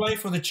didn't play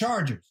for the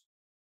Chargers.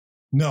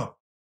 No.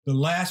 The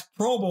last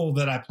Pro Bowl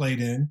that I played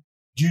in,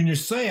 Junior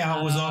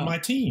Seau was on my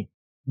team.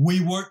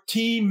 We were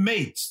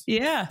teammates.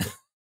 Yeah.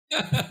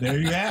 There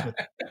you have it.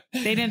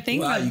 They didn't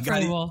think about the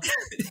Pro Bowl.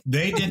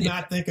 They did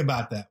not think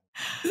about that.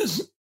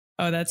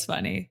 Oh, that's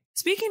funny.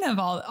 Speaking of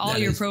all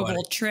your Pro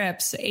Bowl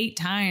trips, 8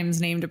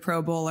 times named a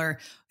Pro Bowler,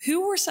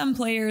 who were some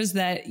players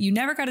that you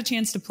never got a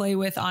chance to play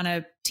with on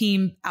a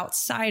team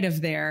outside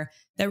of there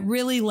that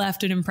really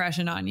left an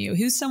impression on you?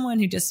 Who's someone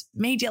who just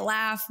made you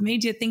laugh,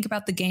 made you think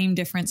about the game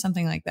different,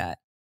 something like that?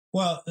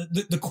 Well,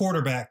 the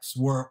quarterbacks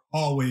were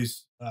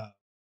always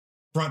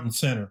front and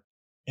center.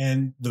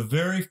 And the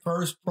very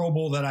first Pro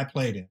Bowl that I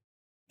played in,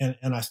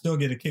 and I still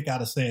get a kick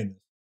out of saying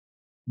this,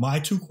 my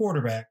 2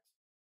 quarterbacks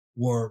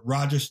were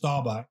Roger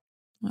Staubach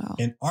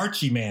and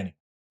Archie Manning.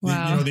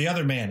 Wow. The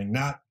other Manning,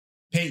 not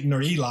Peyton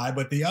or Eli,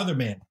 but the other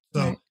Manning.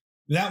 So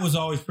that was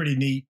always pretty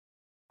neat.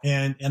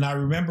 And I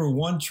remember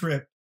one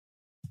trip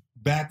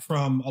back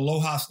from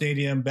Aloha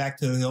Stadium back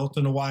to the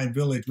Hilton Hawaiian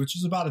Village, which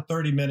is about a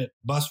 30-minute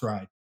bus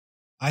ride.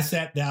 I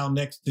sat down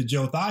next to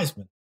Joe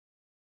Theismann,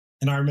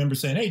 and I remember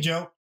saying, "Hey,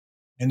 Joe."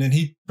 And then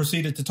he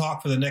proceeded to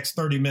talk for the next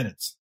 30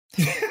 minutes.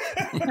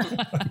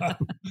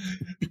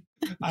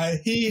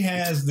 He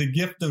has the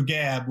gift of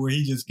gab where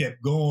he just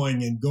kept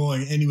going and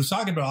going. And he was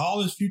talking about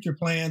all his future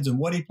plans and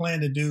what he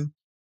planned to do.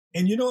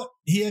 And you know what?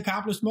 He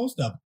accomplished most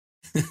of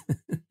them.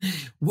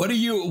 What are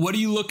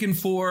you looking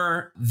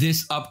for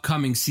this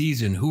upcoming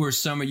season? Who are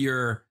some of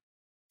your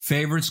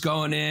favorites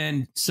going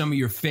in? Some of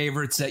your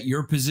favorites at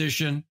your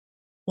position?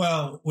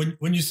 Well,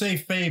 when you say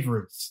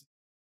favorites,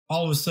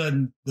 all of a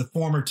sudden the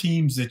former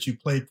teams that you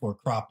played for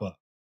crop up.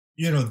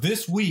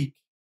 This week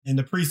in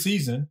the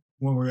preseason,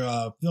 when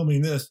we're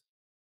filming this,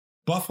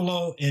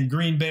 Buffalo and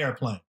Green Bay are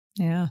playing.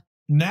 Yeah.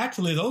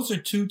 Naturally, those are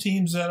two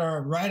teams that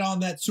are right on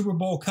that Super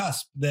Bowl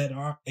cusp that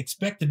are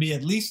expect to be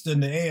at least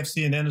in the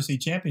AFC and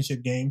NFC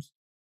championship games.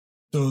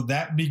 So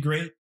that'd be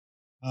great.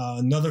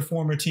 Another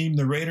former team,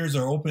 the Raiders,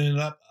 are opening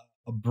up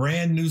a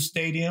brand new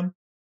stadium.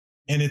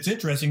 And it's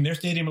interesting. Their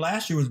stadium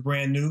last year was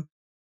brand new,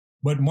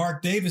 but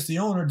Mark Davis, the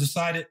owner,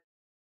 decided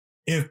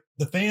if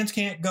the fans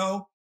can't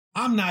go,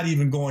 I'm not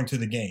even going to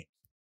the game.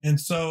 And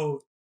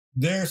so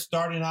they're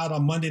starting out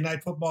on Monday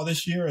Night Football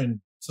this year. And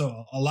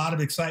so a lot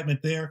of excitement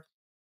there.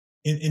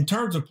 In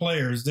terms of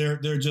players, there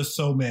are just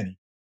so many.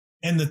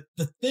 And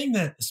the thing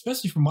that,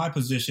 especially from my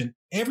position,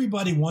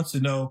 everybody wants to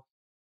know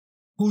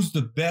who's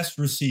the best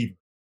receiver.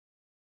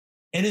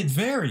 And it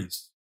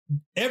varies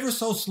ever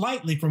so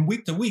slightly from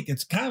week to week.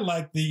 It's kind of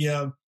like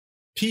the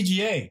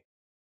PGA,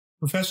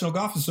 Professional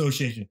Golf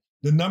Association.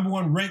 The number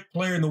one ranked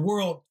player in the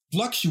world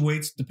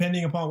fluctuates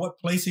depending upon what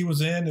place he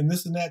was in and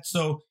this and that.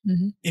 So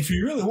if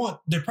you really want,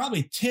 there are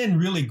probably 10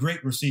 really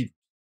great receivers.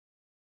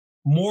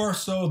 More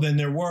so than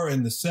there were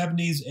in the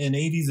 70s and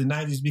 80s and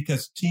 90s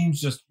because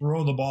teams just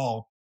throw the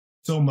ball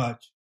so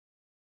much.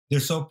 They're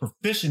so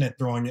proficient at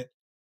throwing it,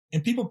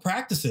 and people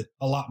practice it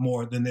a lot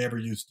more than they ever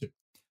used to.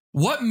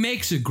 What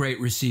makes a great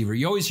receiver?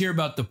 You always hear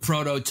about the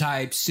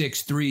prototype,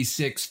 6'3",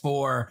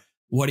 6'4",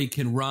 what he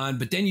can run.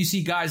 But then you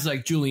see guys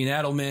like Julian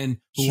Edelman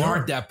who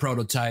aren't that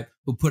prototype,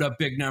 who put up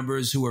big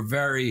numbers, who are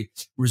very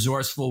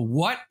resourceful.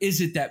 What is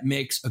it that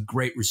makes a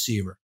great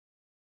receiver?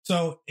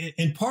 So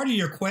in part of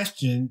your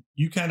question,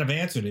 you kind of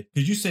answered it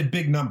because you said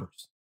big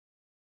numbers.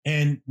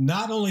 And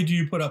not only do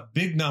you put up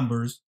big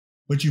numbers,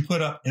 but you put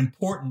up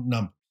important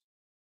numbers.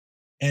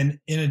 And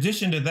in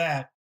addition to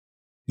that,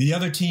 the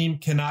other team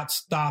cannot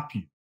stop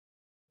you.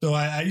 So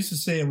I used to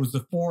say it was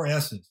the 4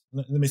 S's.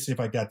 Let me see if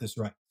I got this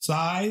right.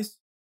 Size,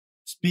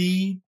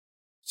 speed,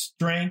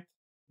 strength,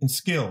 and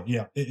skill.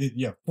 Yeah,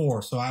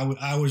 4. So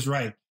I was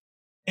right.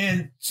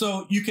 And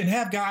so you can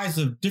have guys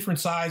of different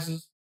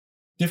sizes,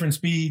 different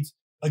speeds.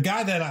 A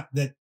guy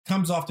that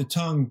comes off the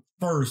tongue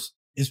first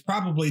is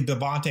probably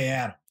Davante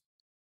Adams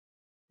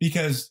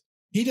because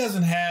he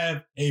doesn't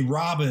have a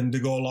Robin to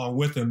go along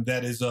with him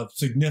that is of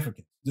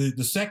significance.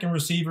 The second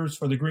receivers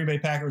for the Green Bay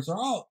Packers are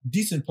all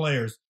decent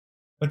players,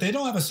 but they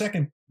don't have a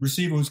second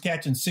receiver who's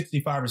catching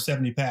 65 or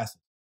 70 passes.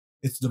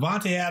 It's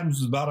Davante Adams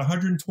who's about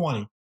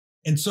 120.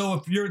 And so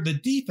if you're the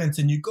defense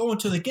and you go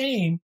into the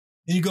game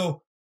and you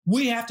go,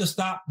 we have to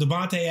stop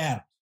Davante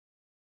Adams.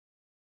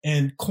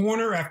 And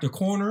corner after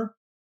corner,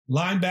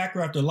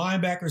 linebacker after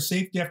linebacker,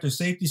 safety after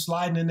safety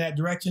sliding in that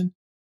direction,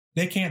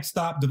 they can't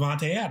stop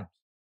Davante Adams.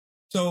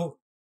 So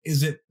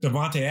is it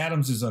Davante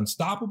Adams is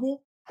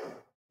unstoppable,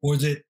 or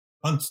is it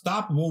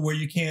unstoppable where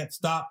you can't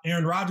stop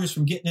Aaron Rodgers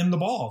from getting him the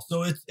ball?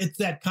 So it's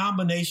that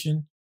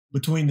combination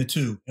between the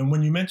two. And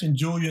when you mentioned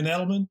Julian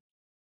Edelman,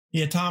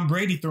 he had Tom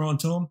Brady throwing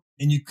to him,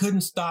 and you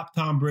couldn't stop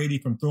Tom Brady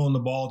from throwing the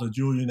ball to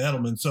Julian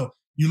Edelman. So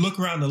you look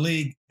around the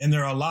league, and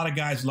there are a lot of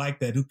guys like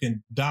that who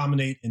can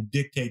dominate and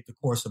dictate the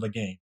course of a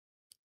game.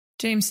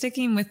 James,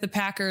 sticking with the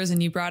Packers,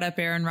 and you brought up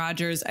Aaron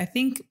Rodgers, I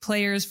think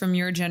players from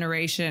your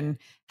generation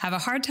have a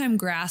hard time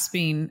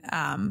grasping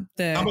how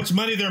much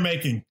money they're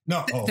making.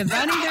 The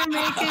money they're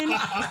making,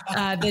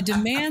 the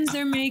demands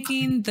they're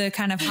making, the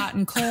kind of hot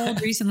and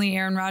cold. Recently,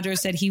 Aaron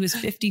Rodgers said he was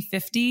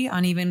 50-50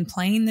 on even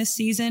playing this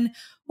season.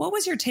 What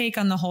was your take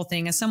on the whole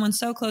thing as someone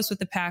so close with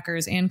the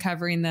Packers and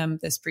covering them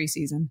this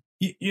preseason?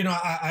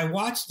 I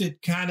watched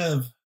it kind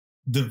of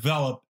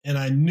develop, and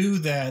I knew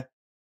that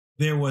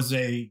there was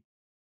a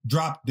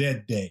drop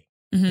dead day.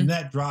 And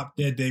that drop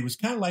dead day was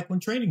kind of like when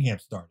training camp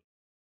started.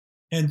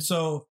 And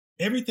so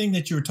everything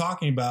that you were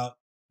talking about,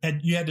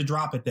 you had to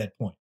drop at that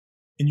point,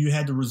 and you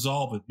had to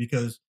resolve it,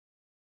 because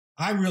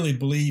I really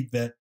believe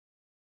that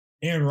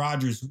Aaron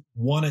Rodgers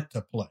wanted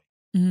to play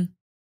and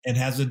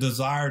has a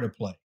desire to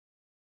play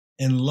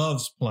and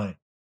loves playing.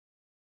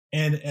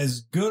 And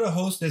as good a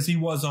host as he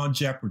was on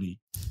Jeopardy,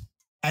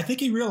 I think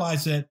he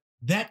realized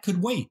that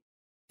could wait.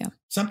 Yeah.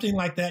 Something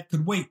like that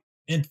could wait.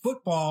 In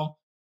football,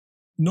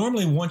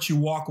 normally once you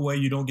walk away,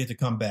 you don't get to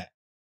come back.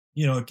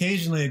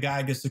 Occasionally a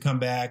guy gets to come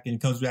back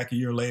and comes back a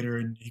year later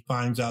and he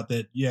finds out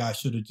that, I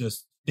should have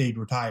just stayed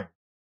retired.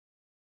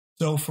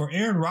 So for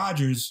Aaron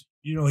Rodgers,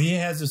 he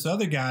has this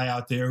other guy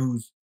out there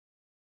who's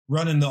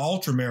running the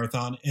ultra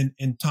marathon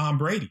and Tom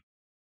Brady.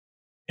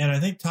 And I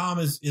think Tom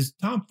is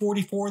Tom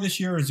 44 this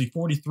year? Or is he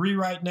 43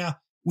 right now?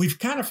 We've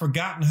kind of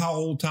forgotten how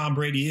old Tom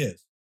Brady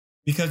is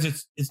because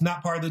it's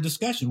not part of the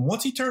discussion.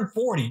 Once he turned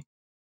 40,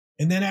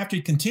 and then after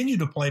he continued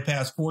to play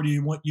past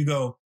 40, you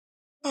go,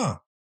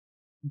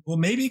 well,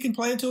 maybe he can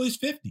play until he's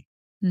 50.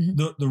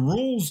 The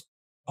rules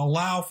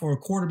allow for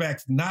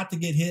quarterbacks not to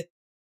get hit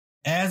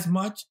as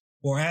much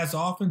or as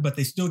often, but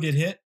they still get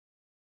hit.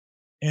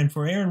 And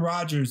for Aaron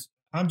Rodgers,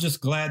 I'm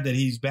just glad that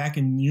he's back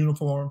in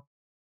uniform,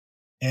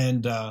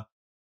 and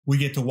we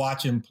get to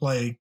watch him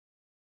play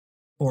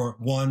for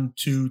 1,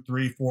 2,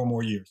 3, 4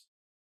 more years.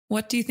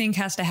 What do you think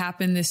has to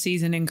happen this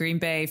season in Green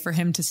Bay for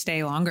him to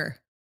stay longer?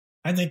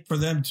 I think for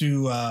them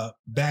to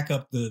back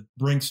up the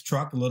Brinks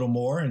truck a little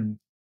more, and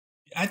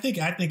I think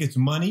it's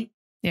money.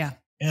 Yeah.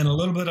 And a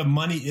little bit of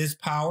money is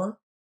power.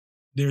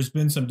 There's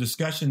been some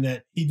discussion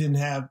that he didn't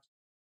have,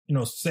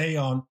 say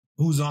on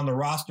who's on the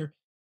roster.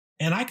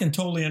 And I can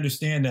totally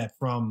understand that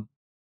from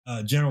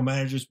a general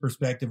manager's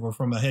perspective or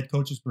from a head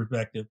coach's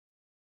perspective,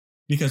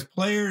 because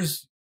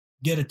players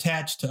get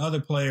attached to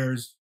other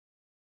players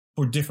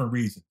for different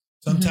reasons.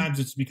 Sometimes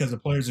it's because the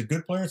player's a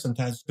good player.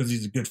 Sometimes it's because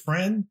he's a good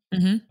friend.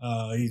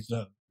 He's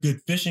a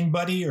good fishing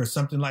buddy or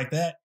something like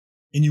that.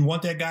 And you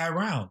want that guy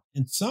around.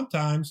 And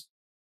sometimes,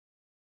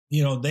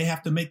 they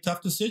have to make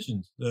tough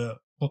decisions. The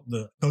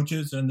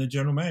coaches and the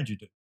general manager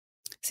do.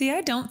 See,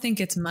 I don't think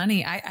it's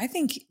money. I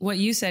think what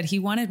you said, he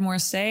wanted more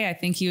say. I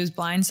think he was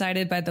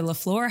blindsided by the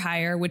LaFleur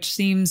hire, which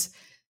seems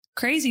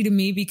crazy to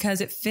me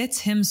because it fits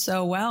him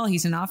so well.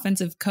 He's an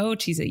offensive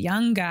coach. He's a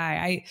young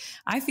guy.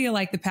 I feel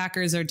like the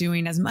Packers are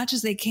doing as much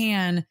as they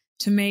can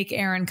to make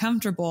Aaron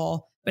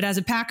comfortable. But as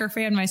a Packer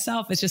fan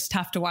myself, it's just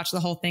tough to watch the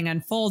whole thing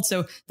unfold.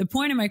 So the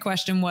point of my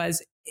question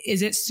was,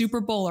 is it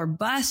Super Bowl or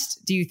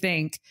bust, do you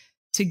think,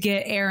 to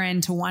get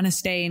Aaron to want to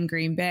stay in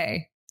Green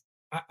Bay?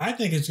 I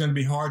think it's going to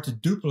be hard to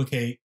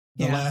duplicate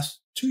the last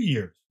 2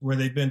 years where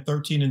they've been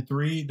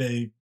 13-3.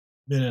 They've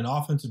been an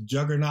offensive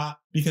juggernaut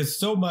because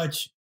so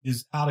much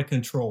is out of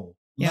control.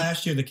 Yeah.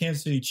 Last year, the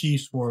Kansas City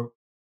Chiefs were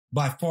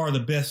by far the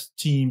best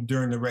team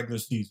during the regular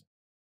season.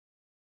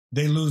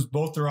 They lose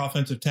both their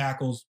offensive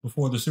tackles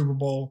before the Super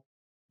Bowl,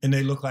 and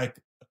they look like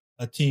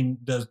a team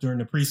does during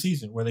the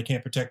preseason where they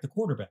can't protect the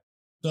quarterback.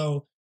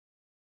 So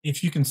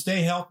if you can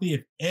stay healthy,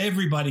 if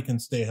everybody can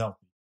stay healthy,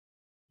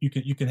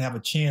 you can have a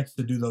chance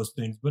to do those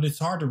things. But it's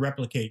hard to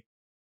replicate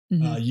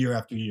year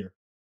after year.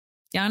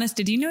 Giannis,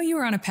 did you know you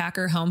were on a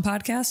Packer Home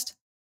podcast?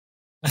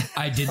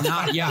 I did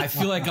not. Yeah, I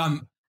feel like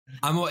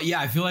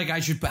I feel like I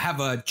should have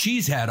a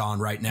cheese head on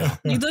right now.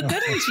 You look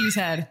good in a cheese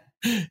head.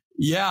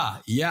 Yeah.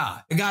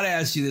 I got to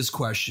ask you this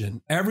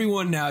question.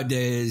 Everyone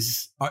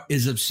nowadays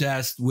is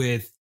obsessed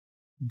with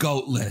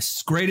GOAT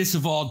lists, greatest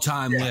of all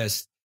time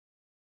list.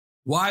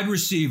 Wide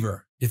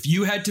receiver. If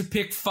you had to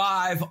pick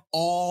 5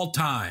 all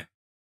time,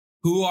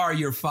 who are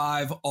your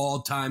 5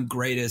 all time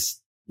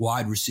greatest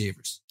wide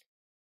receivers?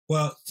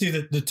 Well, see,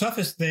 the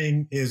toughest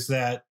thing is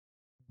that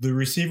the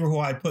receiver who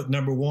I put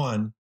number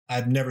 1,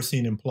 I've never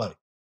seen him play.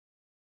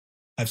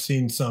 I've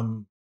seen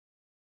some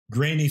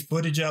grainy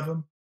footage of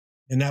him,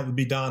 and that would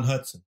be Don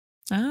Hutson.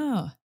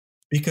 Oh.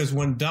 Because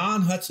when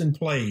Don Hutson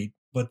played,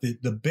 but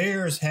the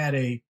Bears had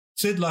a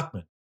Sid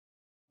Luckman,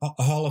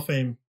 a Hall of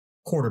Fame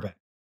quarterback.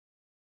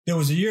 There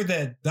was a year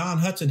that Don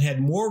Hutson had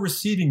more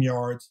receiving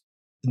yards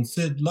than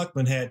Sid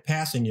Luckman had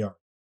passing yards.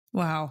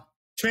 Wow.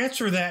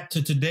 Transfer that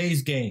to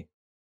today's game.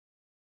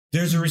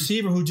 There's a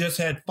receiver who just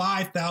had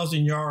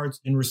 5,000 yards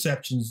in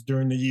receptions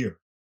during the year.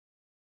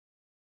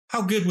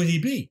 How good would he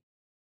be?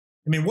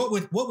 I mean, what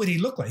would he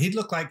look like? He'd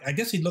look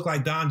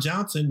like Don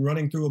Johnson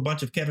running through a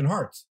bunch of Kevin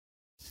Harts.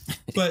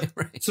 But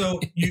right.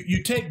 So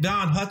you take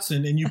Don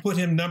Hutson and you put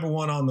him number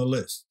 1 on the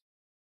list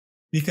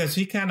because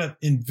he kind of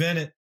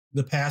invented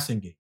the passing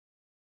game.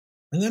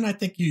 And then I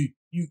think you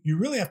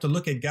really have to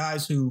look at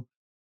guys who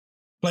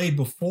played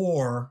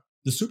before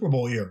the Super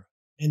Bowl era,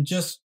 and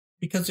just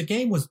because the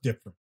game was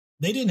different.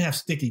 They didn't have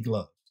sticky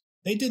gloves.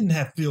 They didn't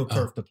have field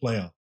turf to play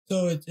on.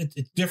 So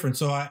it's different.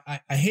 So I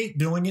hate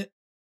doing it.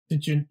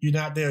 Since you're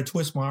not there to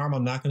twist my arm,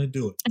 I'm not going to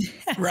do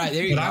it. Right.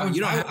 There you go.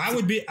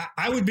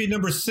 I would be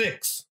number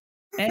 6.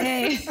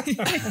 Hey.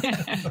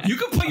 You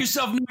can put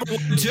yourself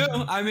number 1 too.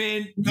 I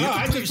mean, no,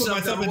 I just put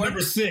myself at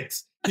number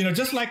 6.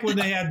 Just like when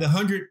they had the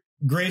 100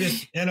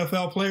 greatest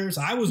NFL players,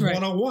 I was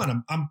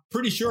 101. I'm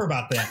pretty sure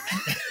about that.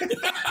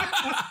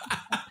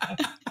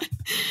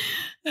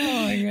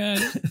 Oh my God.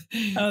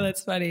 Oh,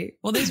 that's funny.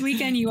 Well, this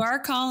weekend you are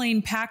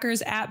calling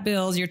Packers at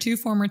Bills, your 2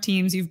 former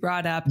teams you've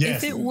brought up.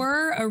 Yes. If it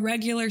were a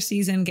regular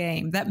season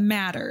game that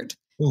mattered,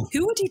 who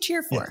would you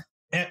cheer for?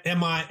 Yes.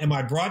 Am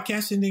I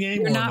broadcasting the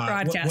game? You're not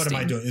broadcasting. What am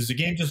I doing? Is the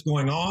game just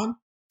going on?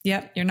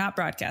 Yep. You're not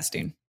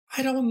broadcasting.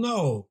 I don't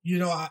know.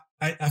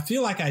 I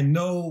feel like I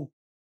know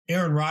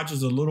Aaron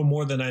Rodgers a little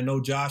more than I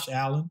know Josh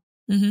Allen.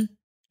 Mm-hmm.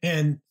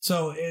 And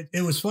so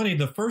it was funny.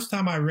 The first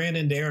time I ran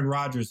into Aaron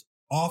Rodgers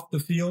off the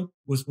field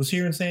was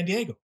here in San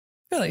Diego.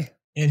 Really?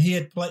 And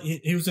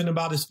he was in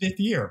about his 5th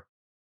year.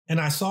 And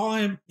I saw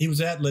him, he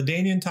was at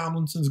LaDainian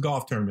Tomlinson's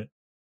golf tournament.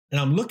 And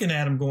I'm looking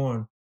at him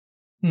going,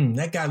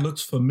 that guy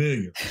looks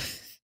familiar.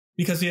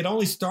 Because he had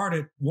only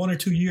started 1 or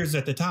 2 years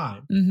at the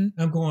time.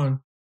 Mm-hmm. I'm going,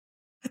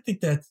 I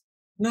think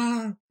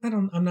I'm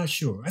not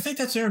sure. I think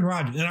that's Aaron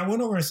Rodgers. And I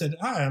went over and said,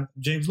 hi, I'm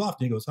James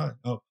Lofton. He goes, hi,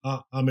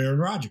 I'm Aaron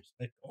Rodgers.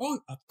 Oh,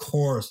 of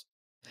course.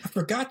 I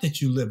forgot that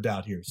you lived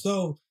out here.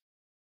 So,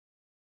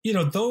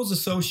 those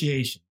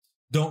associations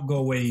don't go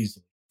away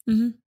easily.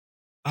 Mm-hmm.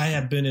 I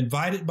have been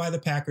invited by the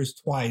Packers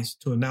twice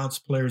to announce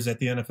players at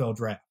the NFL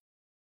draft.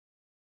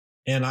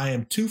 And I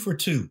am 2 for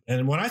 2.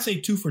 And when I say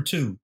 2 for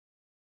 2,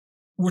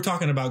 we're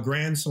talking about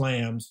grand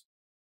slams,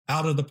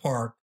 out of the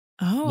park,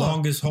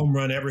 longest home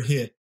run ever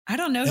hit. I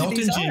don't know who Elgton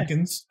these are.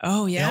 Jenkins.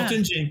 Oh, yeah.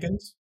 Elgton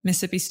Jenkins.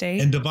 Mississippi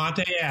State. And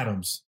Devontae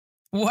Adams.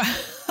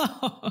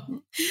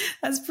 Wow.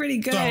 That's pretty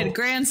good. So,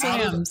 grand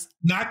slams.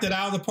 Knocked it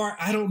out of the park.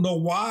 I don't know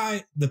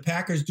why the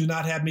Packers do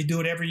not have me do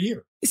it every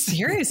year.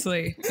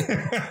 Seriously.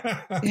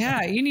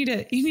 Yeah, you need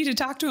to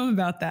talk to him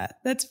about that.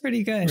 That's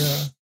pretty good.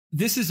 Yeah.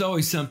 This is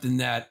always something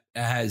that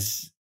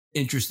has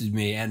interested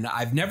me, and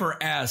I've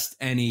never asked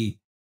any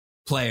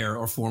player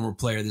or former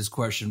player this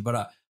question,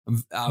 but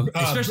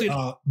especially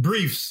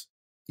briefs.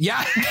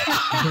 Yeah. Yeah.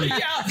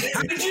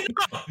 How did you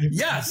know?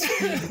 Yes.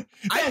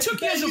 I took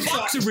you as a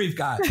boxer brief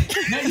guy.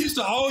 That used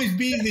to always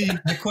be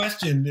the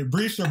question, the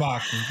briefs or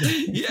boxing.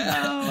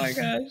 Yeah. Oh my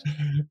gosh.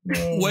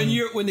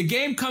 When the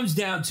game comes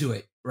down to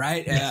it,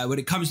 right? Yes. When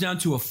it comes down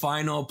to a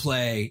final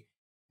play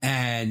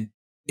and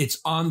it's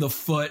on the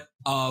foot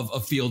of a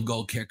field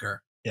goal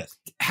kicker. Yes.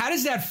 How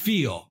does that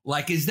feel?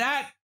 Like, do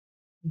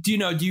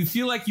you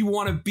feel like you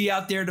want to be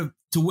out there to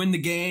win the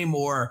game,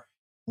 or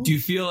do you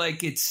feel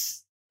like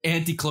it's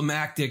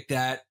anticlimactic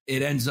that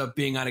it ends up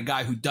being on a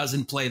guy who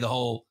doesn't play the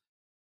whole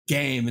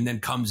game and then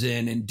comes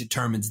in and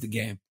determines the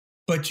game?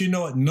 But you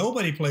know what?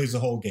 Nobody plays the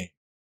whole game.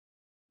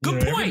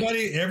 Good point.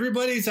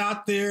 Everybody's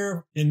out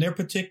there in their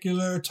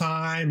particular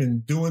time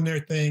and doing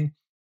their thing.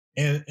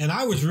 And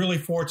I was really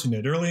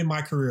fortunate. Early in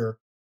my career,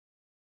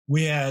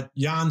 we had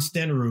Jan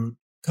Stenerud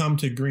come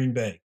to Green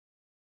Bay.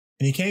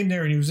 And he came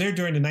there, and he was there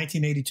during the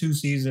 1982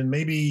 season.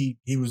 Maybe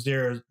he was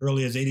there as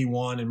early as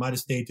 81 and might have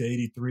stayed to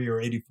 83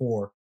 or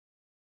 84.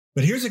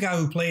 But here's a guy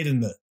who played in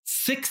the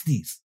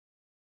 60s.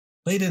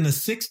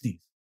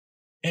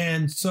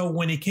 And so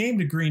when he came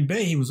to Green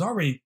Bay, he was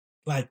already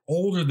like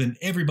older than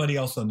everybody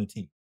else on the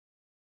team.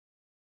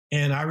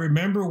 And I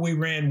remember we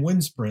ran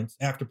wind sprints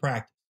after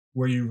practice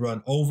where you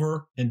run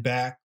over and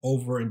back.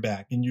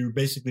 And you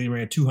basically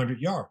ran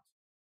 200 yards.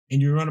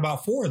 And you run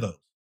about 4 of those.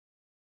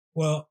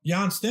 Well,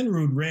 Jan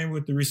Stenerud ran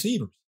with the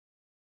receivers.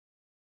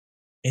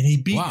 And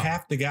he beat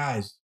half the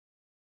guys.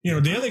 You know,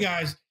 the other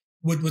guys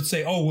would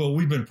say, oh, well,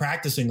 we've been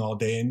practicing all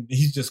day and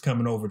he's just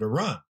coming over to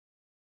run.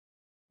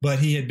 But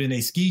he had been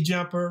a ski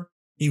jumper.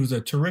 He was a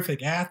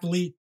terrific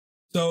athlete.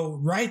 So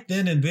right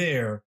then and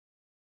there,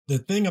 the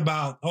thing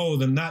about,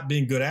 them not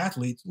being good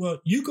athletes, well,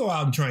 you go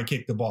out and try and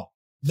kick the ball.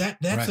 That's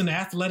right. An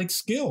athletic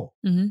skill.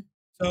 Mm-hmm.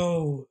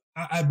 So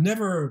I've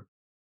never,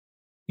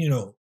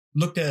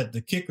 looked at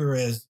the kicker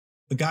as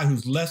the guy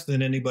who's less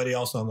than anybody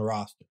else on the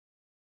roster.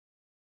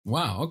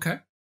 Wow. Okay.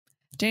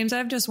 James, I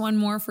have just one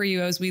more for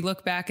you as we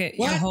look back at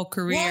your whole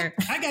career.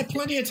 What? I got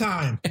plenty of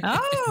time.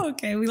 Oh,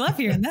 okay. We love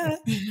hearing that.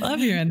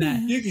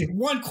 You get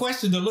one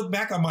question to look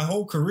back on my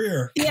whole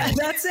career. Yeah,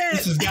 that's it.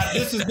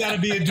 This has got to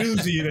be a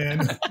doozy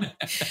then.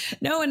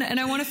 No, and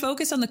I want to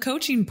focus on the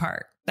coaching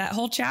part, that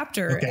whole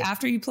chapter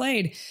after you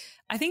played.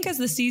 I think as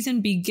the season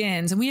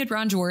begins, and we had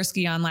Ron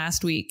Jaworski on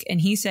last week, and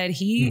he said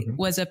he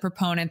was a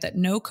proponent that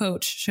no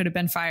coach should have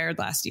been fired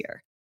last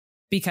year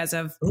because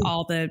of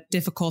all the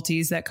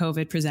difficulties that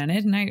COVID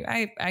presented. And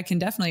I can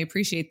definitely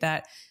appreciate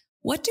that.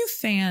 What do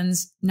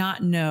fans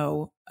not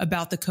know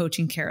about the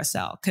coaching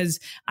carousel? Because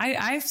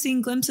I've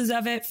seen glimpses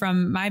of it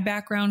from my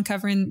background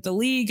covering the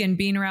league and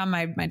being around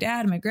my dad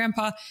and my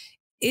grandpa.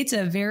 It's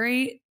a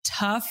very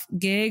tough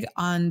gig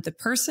on the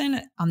person,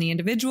 on the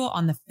individual,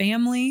 on the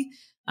family.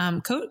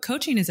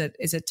 Coaching is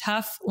a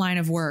tough line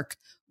of work.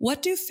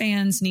 What do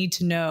fans need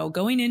to know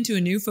going into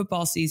a new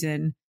football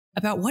season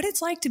about what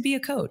it's like to be a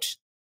coach?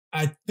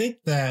 I think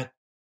that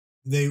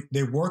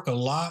they work a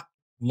lot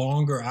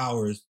longer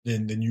hours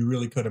than you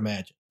really could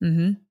imagine.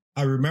 Mm-hmm.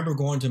 I remember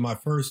going to my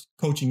first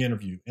coaching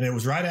interview, and it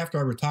was right after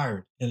I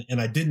retired, and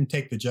I didn't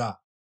take the job.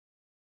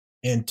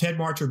 And Ted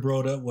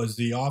Marchibroda was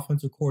the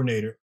offensive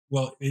coordinator.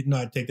 Well,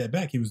 I take that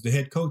back. He was the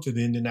head coach of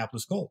the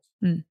Indianapolis Colts.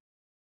 Mm.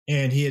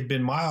 And he had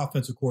been my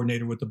offensive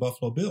coordinator with the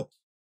Buffalo Bills.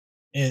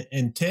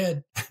 And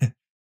Ted,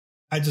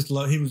 I just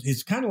love,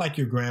 he's kind of like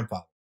your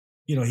grandfather.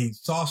 He's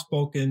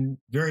soft-spoken,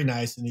 very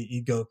nice. And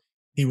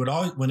he would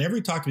always, whenever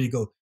he talked to me, he'd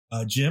go,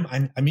 Jim,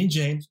 I mean,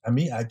 James,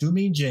 I do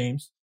mean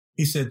James.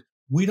 He said,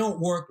 we don't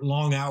work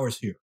long hours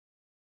here.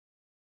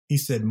 He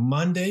said,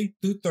 Monday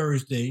through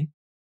Thursday,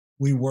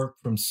 we work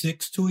from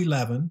 6 to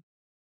 11.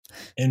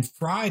 And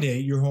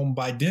Friday, you're home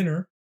by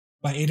dinner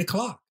by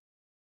 8:00.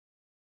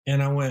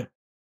 And I went,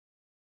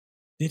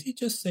 did he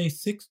just say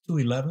 6 to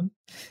 11?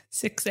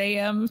 6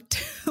 a.m. to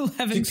 11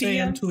 p.m. 6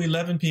 a.m. to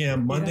 11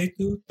 p.m. Monday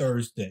through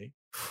Thursday.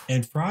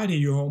 And Friday,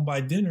 you're home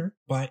by dinner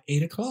by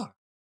 8:00.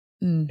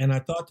 And I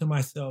thought to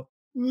myself,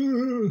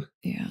 ooh.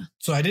 Yeah.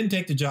 So I didn't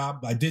take the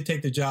job. I did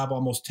take the job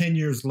almost 10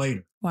 years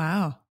later.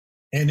 Wow.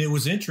 And it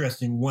was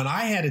interesting when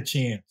I had a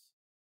chance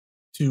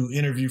to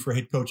interview for a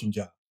head coaching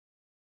job.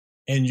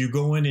 And you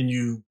go in and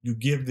you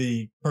give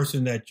the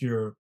person that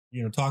you're,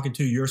 talking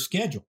to your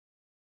schedule.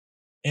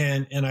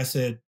 And I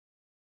said,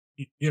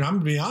 I'm going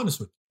to be honest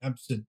with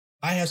you.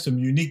 I have some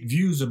unique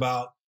views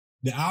about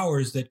the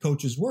hours that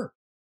coaches work.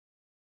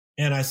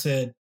 And I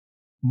said,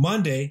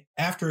 Monday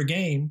after a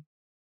game,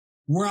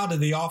 we're out of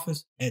the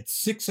office at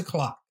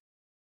 6:00.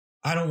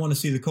 I don't want to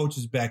see the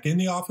coaches back in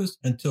the office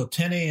until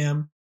 10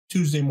 a.m.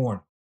 Tuesday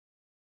morning.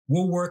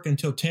 We'll work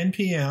until 10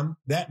 p.m.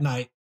 that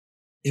night.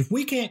 If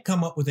we can't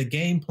come up with a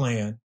game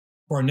plan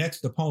for our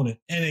next opponent,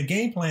 and a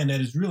game plan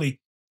that is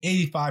really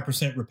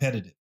 85%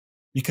 repetitive,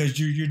 because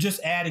you're just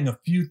adding a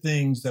few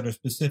things that are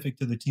specific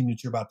to the team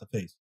that you're about to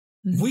face.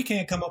 Mm-hmm. If we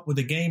can't come up with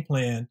a game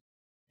plan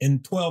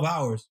in 12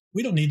 hours,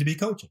 we don't need to be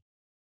coaching.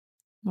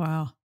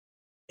 Wow.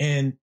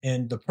 And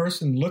the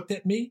person looked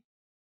at me,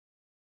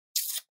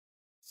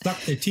 stuck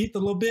their teeth a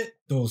little bit,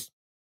 goes,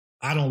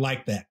 I don't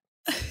like that.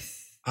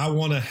 I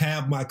want to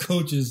have my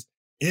coaches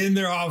in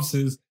their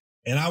offices,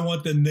 and I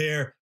want them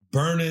there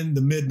burning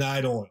the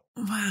midnight oil.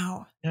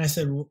 Wow. And I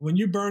said, when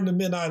you burn the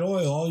midnight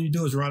oil, all you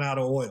do is run out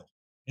of oil.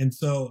 And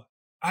so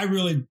I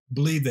really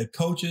believe that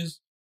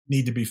coaches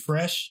need to be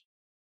fresh.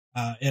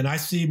 And I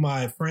see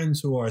my friends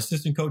who are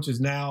assistant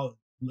coaches now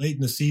late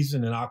in the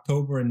season in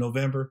October and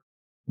November,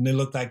 and they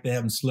look like they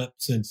haven't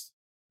slept since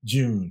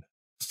June.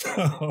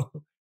 So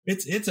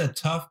it's a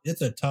tough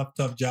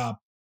job.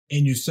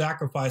 And you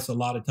sacrifice a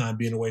lot of time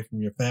being away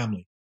from your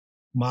family.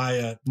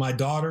 My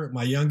daughter,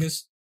 my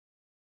youngest,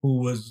 who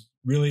was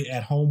really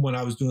at home when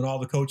I was doing all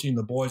the coaching,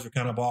 the boys were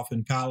kind of off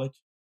in college,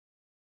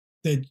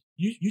 said,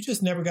 you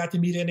just never got to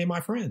meet any of my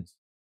friends.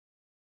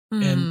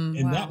 And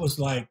wow. That was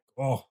like,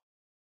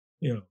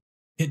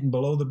 hitting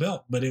below the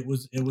belt, but it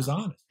was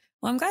honest.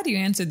 Well, I'm glad you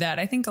answered that.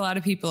 I think a lot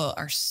of people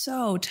are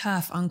so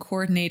tough on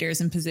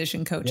coordinators and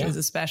position coaches,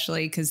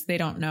 especially because they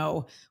don't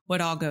know what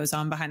all goes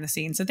on behind the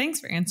scenes. So thanks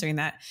for answering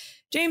that.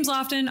 James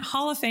Lofton,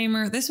 Hall of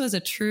Famer. This was a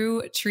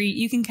true treat.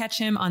 You can catch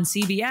him on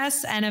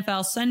CBS,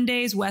 NFL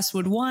Sundays,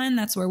 Westwood One.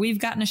 That's where we've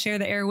gotten to share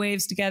the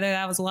airwaves together.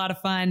 That was a lot of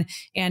fun.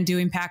 And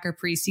doing Packer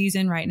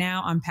preseason right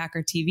now on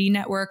Packer TV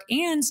Network.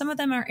 And some of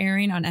them are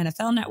airing on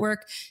NFL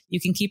Network. You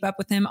can keep up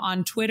with him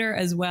on Twitter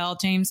as well.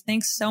 James,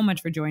 thanks so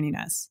much for joining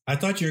us. I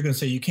thought you were going to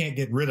say you can't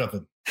get rid of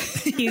him.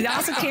 You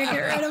also can't get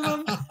rid of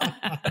him.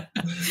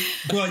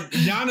 Well,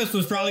 Giannis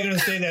was probably going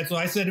to say that, so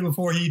I said it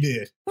before he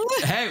did.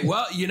 Hey,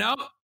 well,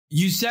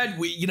 you said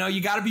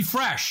you got to be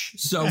fresh,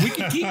 so we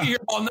can keep you here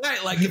all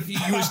night. Like if you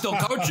were still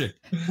coaching,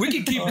 we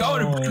could keep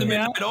going and burn the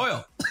midnight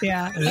oil.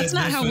 Yeah, that's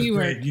not how we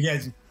work. You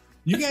guys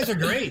are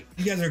great.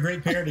 You guys are a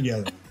great pair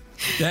together.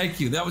 Thank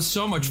you. That was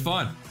so much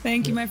fun.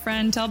 Thank you, my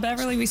friend. Tell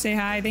Beverly we say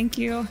hi. Thank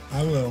you.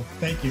 I will.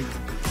 Thank you.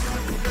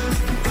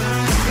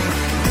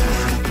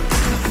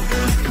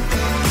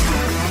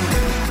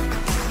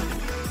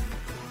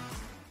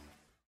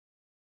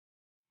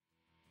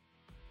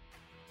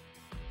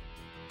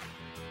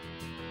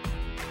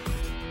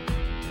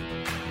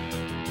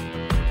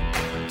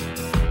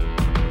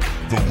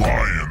 The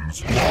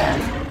Lions Block.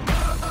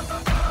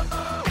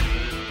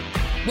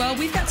 Well,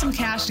 we've got some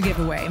cash to give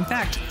away. In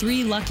fact,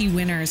 3 lucky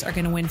winners are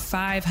going to win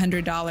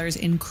 $500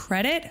 in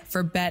credit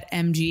for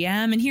BetMGM.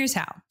 And here's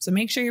how. So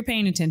make sure you're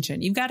paying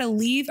attention. You've got to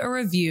leave a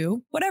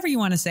review, whatever you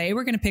want to say.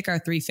 We're going to pick our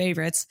 3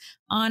 favorites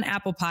on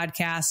Apple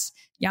Podcasts.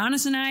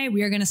 Giannis and I,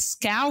 we are going to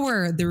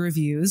scour the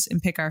reviews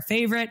and pick our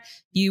favorite.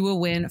 You will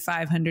win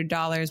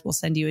 $500. We'll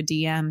send you a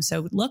DM.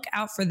 So look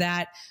out for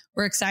that.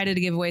 We're excited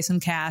to give away some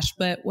cash,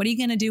 but what are you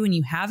going to do when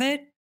you have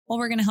it? Well,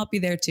 we're going to help you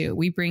there too.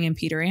 We bring in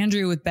Peter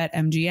Andrew with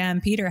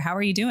BetMGM. Peter, how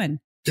are you doing?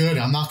 Good.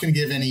 I'm not going to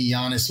give any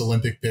Giannis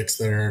Olympic picks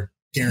that are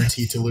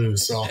guaranteed to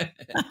lose. So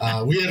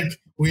we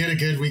had a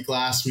good week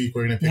last week.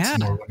 We're going to pick some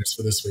more winners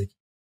for this week.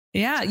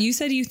 Yeah. You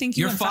said you think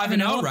you're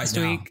 5-0 right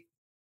now. Week.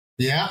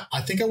 Yeah,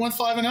 I think I went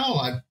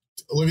 5-0.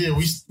 Olivia,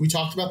 we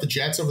talked about the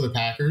Jets over the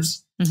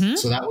Packers. Mm-hmm.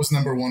 So that was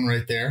number 1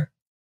 right there.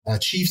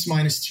 Chiefs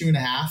minus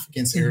 2.5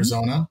 against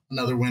Arizona.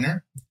 Another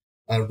winner.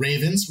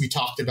 Ravens, we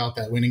talked about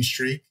that winning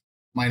streak.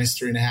 Minus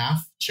 3.5.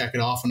 Check it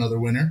off. Another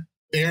winner.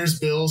 Bears,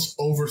 Bills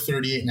over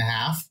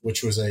 38.5,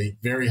 which was a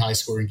very high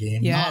scoring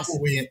game. Yes. Not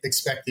what we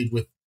expected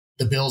with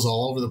the Bills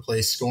all over the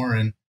place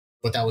scoring,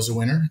 but that was a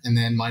winner. And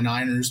then my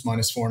Niners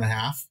minus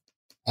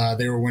 4.5.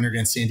 They were a winner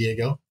against San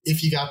Diego.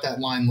 If you got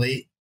that line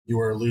late, you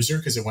were a loser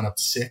because it went up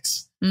to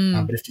 6.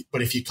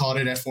 But if you caught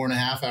it at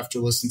 4.5 after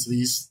listening to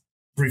these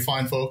 3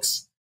 fine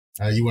folks,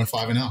 you went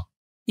 5-0.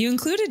 You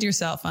included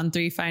yourself on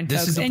 3 fine this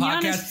folks. This is a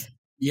podcast. Giannis,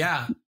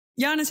 yeah.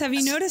 Giannis, have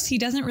you noticed he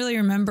doesn't really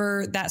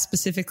remember that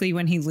specifically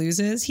when he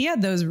loses? He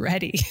had those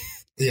ready.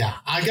 Yeah,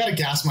 I got to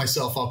gas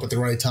myself up at the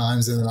right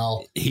times, and then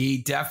He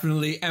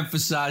definitely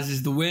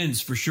emphasizes the wins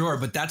for sure,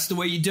 but that's the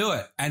way you do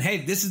it. And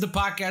hey, this is the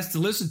podcast to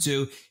listen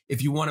to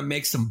if you want to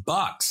make some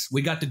bucks.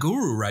 We got the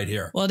guru right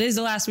here. Well, it is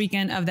the last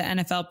weekend of the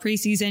NFL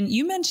preseason.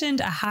 You mentioned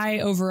a high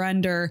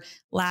over-under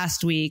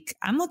last week.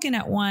 I'm looking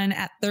at one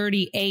at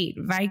 38,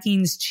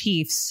 Vikings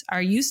Chiefs.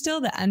 Are you still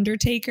the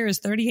Undertaker? Is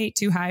 38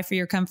 too high for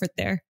your comfort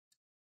there?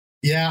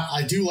 Yeah,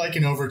 I do like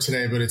an over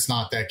today, but it's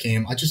not that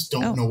game. I just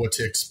don't know what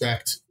to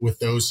expect with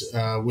those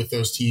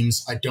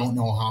teams. I don't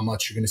know how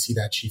much you're going to see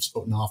that Chiefs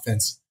potent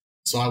offense.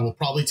 So I will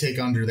probably take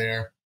under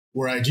there.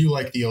 Where I do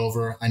like the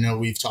over, I know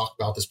we've talked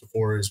about this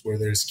before, is where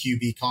there's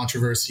QB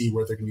controversy,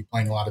 where they're going to be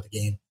playing a lot of the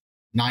game.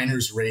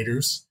 Niners,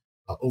 Raiders,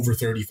 over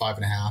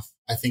 35.5.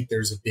 I think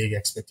there's a big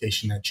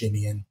expectation that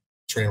Jimmy and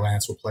Trey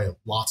Lance will play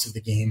lots of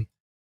the game.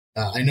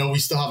 I know we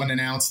still haven't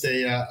announced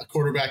a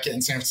quarterback yet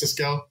in San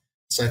Francisco.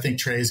 So I think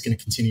Trey is going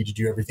to continue to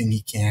do everything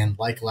he can,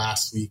 like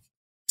last week,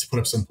 to put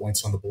up some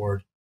points on the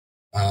board.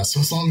 So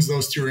as long as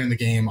those two are in the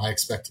game, I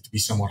expect it to be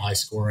somewhat high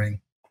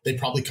scoring. They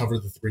probably cover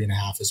the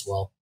 3.5 as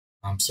well.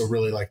 So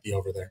really like the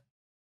over there.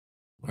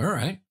 All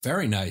right.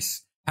 Very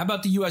nice. How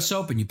about the U.S.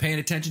 Open? You paying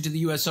attention to the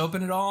U.S.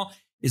 Open at all?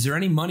 Is there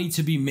any money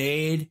to be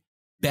made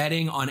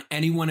betting on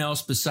anyone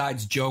else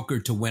besides Joker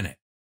to win it?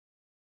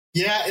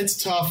 Yeah,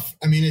 it's tough.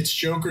 I mean, it's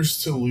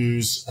Joker's to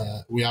lose.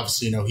 We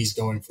obviously know he's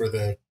going for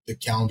the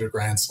calendar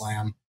Grand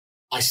Slam.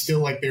 I still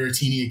like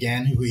Berrettini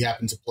again, who he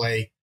happened to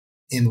play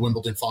in the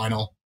Wimbledon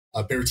final.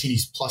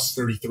 Berrettini's plus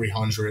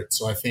 3,300.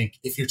 So I think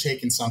if you're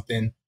taking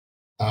something,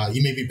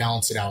 you maybe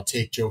balance it out.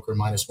 Take Joker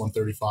minus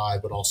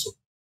 135, but also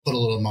put a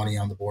little money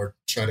on the board.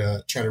 Try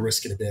to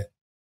risk it a bit.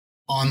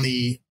 On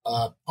the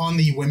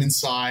women's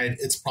side,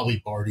 it's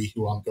probably Barty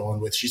who I'm going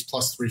with. She's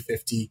plus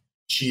 350.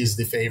 She is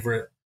the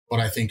favorite, but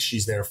I think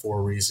she's there for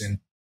a reason.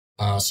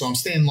 So I'm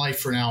staying light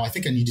for now. I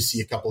think I need to see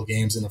a couple of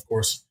games, and of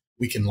course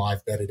we can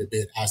live bet it a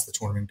bit as the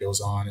tournament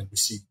goes on, and we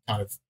see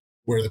kind of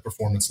where the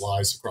performance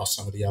lies across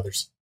some of the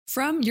others.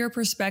 From your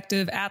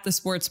perspective at the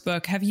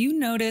sportsbook, have you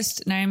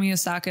noticed Naomi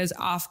Osaka's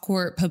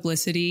off-court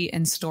publicity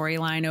and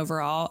storyline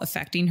overall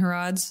affecting her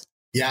odds?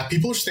 Yeah,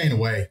 people are staying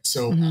away.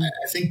 So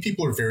I think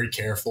people are very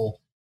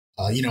careful.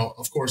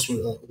 Of course,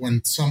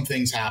 when some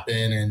things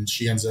happen and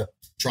she ends up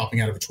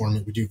dropping out of a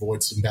tournament, we do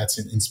void some bets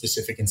in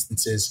specific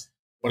instances.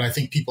 But I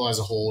think people as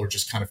a whole are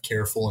just kind of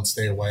careful and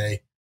stay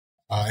away.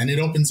 And it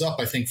opens up,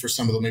 I think, for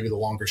some of maybe the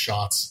longer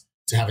shots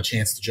to have a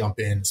chance to jump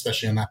in,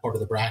 especially on that part of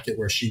the bracket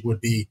where she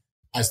would be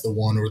as the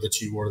 1 or the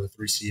 2 or the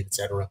 3 seed, et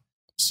cetera.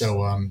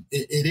 So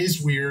it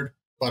is weird,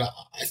 but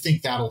I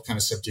think that'll kind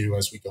of subdue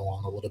as we go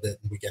on a little bit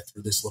and we get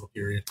through this little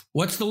period.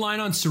 What's the line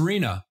on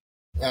Serena?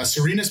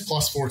 Serena's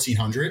plus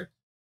 1,400.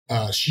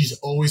 She's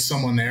always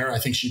someone there. I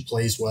think she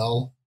plays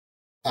well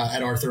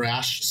at Arthur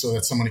Ashe, so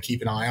that's someone to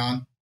keep an eye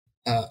on.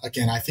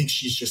 Again, I think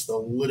she's just a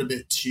little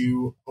bit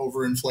too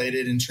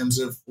overinflated in terms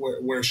of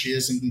where she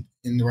is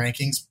in the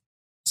rankings.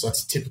 So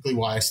that's typically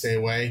why I stay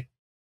away.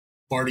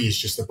 Barty is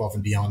just above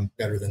and beyond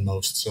better than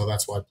most. So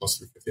that's why plus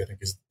 350, I think,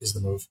 is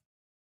the move.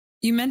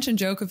 You mentioned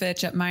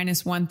Djokovic at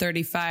minus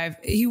 135.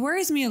 He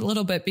worries me a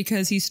little bit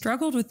because he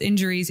struggled with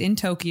injuries in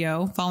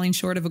Tokyo, falling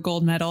short of a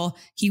gold medal.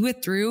 He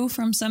withdrew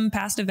from some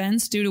past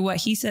events due to what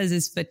he says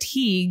is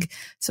fatigue.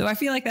 So I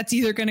feel like that's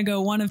either going to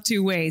go one of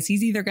two ways.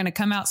 He's either going to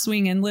come out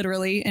swinging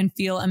literally and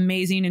feel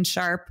amazing and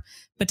sharp.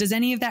 But does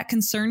any of that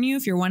concern you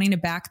if you're wanting to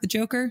back the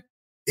Joker?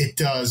 It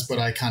does, but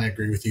I kind of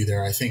agree with you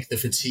there. I think the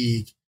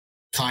fatigue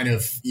kind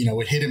of,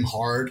 it hit him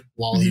hard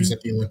while he was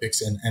at the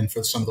Olympics and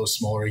for some of those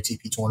smaller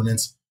ATP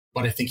tournaments.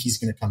 But I think he's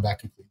going to come back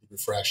completely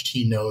refreshed.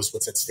 He knows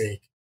what's at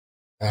stake.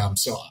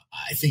 So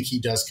I think he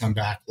does come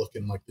back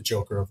looking like the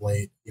Joker of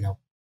late,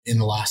 in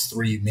the last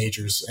 3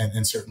 majors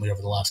and certainly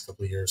over the last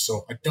couple of years.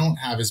 So I don't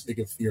have as big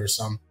of fear as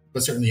some,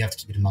 but certainly you have to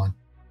keep it in mind.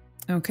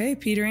 Okay,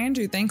 Peter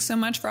Andrew, thanks so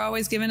much for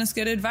always giving us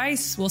good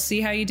advice. We'll see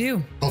how you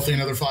do. Hopefully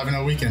another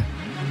 5-0 weekend.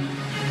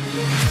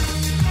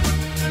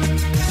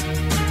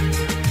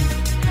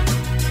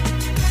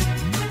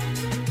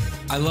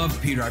 I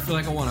love Peter. I feel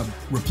like I want to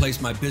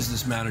replace my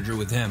business manager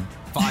with him.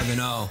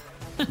 5-0.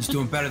 He's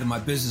doing better than my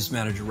business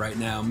manager right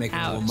now, making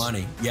a little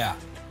money. Yeah.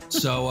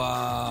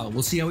 So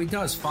we'll see how he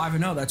does.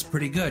 5-0. That's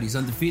pretty good. He's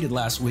undefeated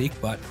last week,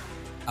 but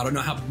I don't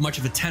know how much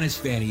of a tennis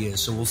fan he is.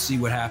 So we'll see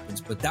what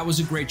happens. But that was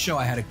a great show.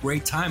 I had a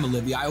great time,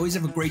 Olivia. I always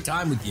have a great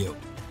time with you.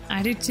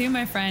 I do too,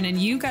 my friend. And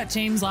you got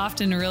James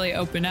Lofton to really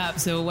open up.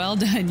 So well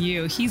done,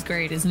 you. He's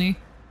great, isn't he?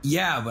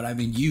 Yeah, but I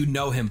mean, you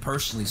know him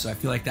personally, so I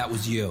feel like that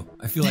was you.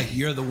 I feel like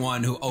you're the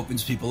one who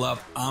opens people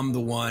up. I'm the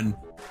one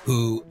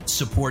who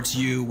supports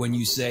you when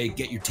you say,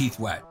 get your teeth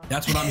wet.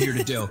 That's what I'm here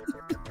to do.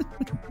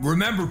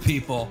 Remember,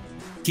 people,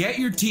 get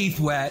your teeth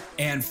wet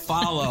and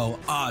follow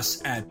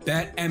us at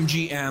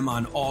BetMGM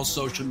on all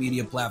social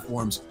media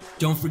platforms.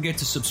 Don't forget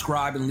to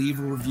subscribe and leave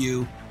a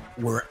review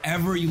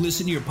wherever you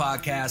listen to your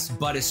podcast,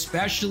 but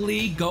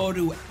especially go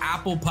to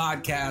Apple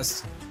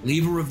Podcasts,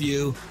 leave a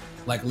review.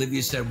 Like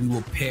Olivia said, we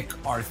will pick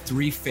our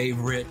 3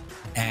 favorite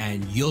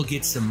and you'll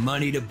get some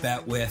money to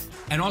bet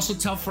with. And also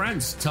tell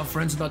friends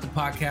about the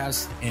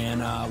podcast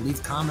and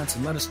leave comments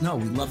and let us know.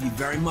 We love you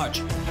very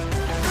much.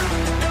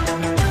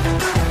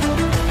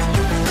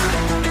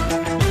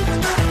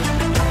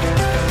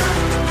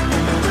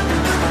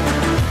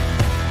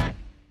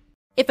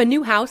 If a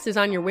new house is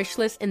on your wish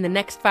list in the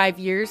next 5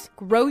 years,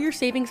 grow your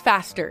savings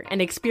faster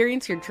and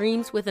experience your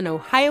dreams with an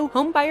Ohio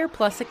Homebuyer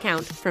Plus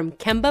account from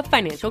Kemba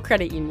Financial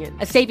Credit Union.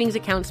 A savings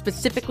account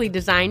specifically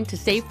designed to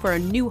save for a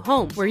new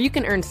home where you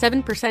can earn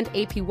 7%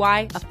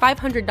 APY,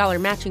 a $500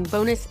 matching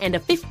bonus, and a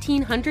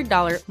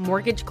 $1,500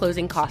 mortgage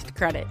closing cost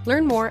credit.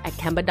 Learn more at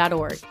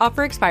Kemba.org.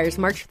 Offer expires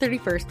March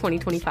 31st,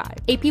 2025.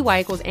 APY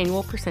equals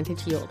annual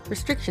percentage yield.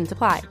 Restrictions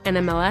apply.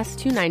 NMLS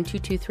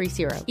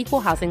 292230.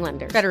 Equal housing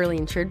lender. Federally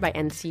insured by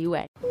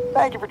NCUA.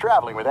 Thank you for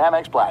traveling with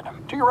Amex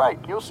Platinum. To your right,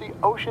 you'll see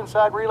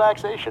oceanside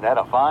relaxation at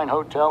a fine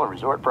hotel and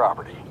resort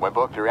property. When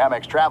booked through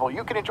Amex Travel,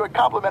 you can enjoy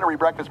complimentary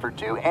breakfast for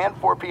 2 and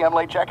 4 p.m.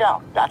 late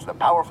checkout. That's the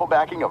powerful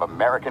backing of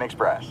American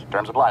Express.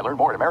 Terms apply. Learn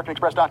more at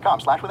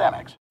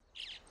americanexpress.com/withAmex.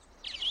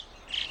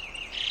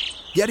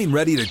 Getting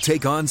ready to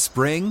take on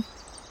spring?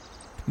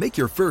 Make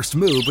your first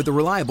move with the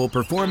reliable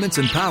performance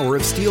and power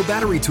of Steel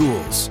battery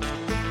tools.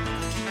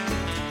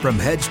 From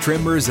hedge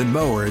trimmers and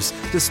mowers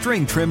to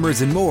string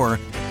trimmers and more,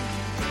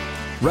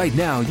 right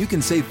now you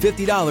can save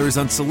 $50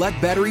 on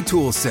select battery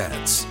tool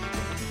sets.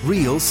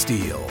 Real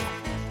Steel.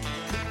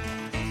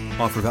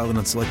 Offer valid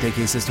on select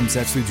AK system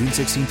sets through June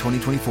 16,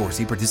 2024.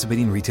 See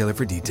participating retailer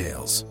for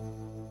details.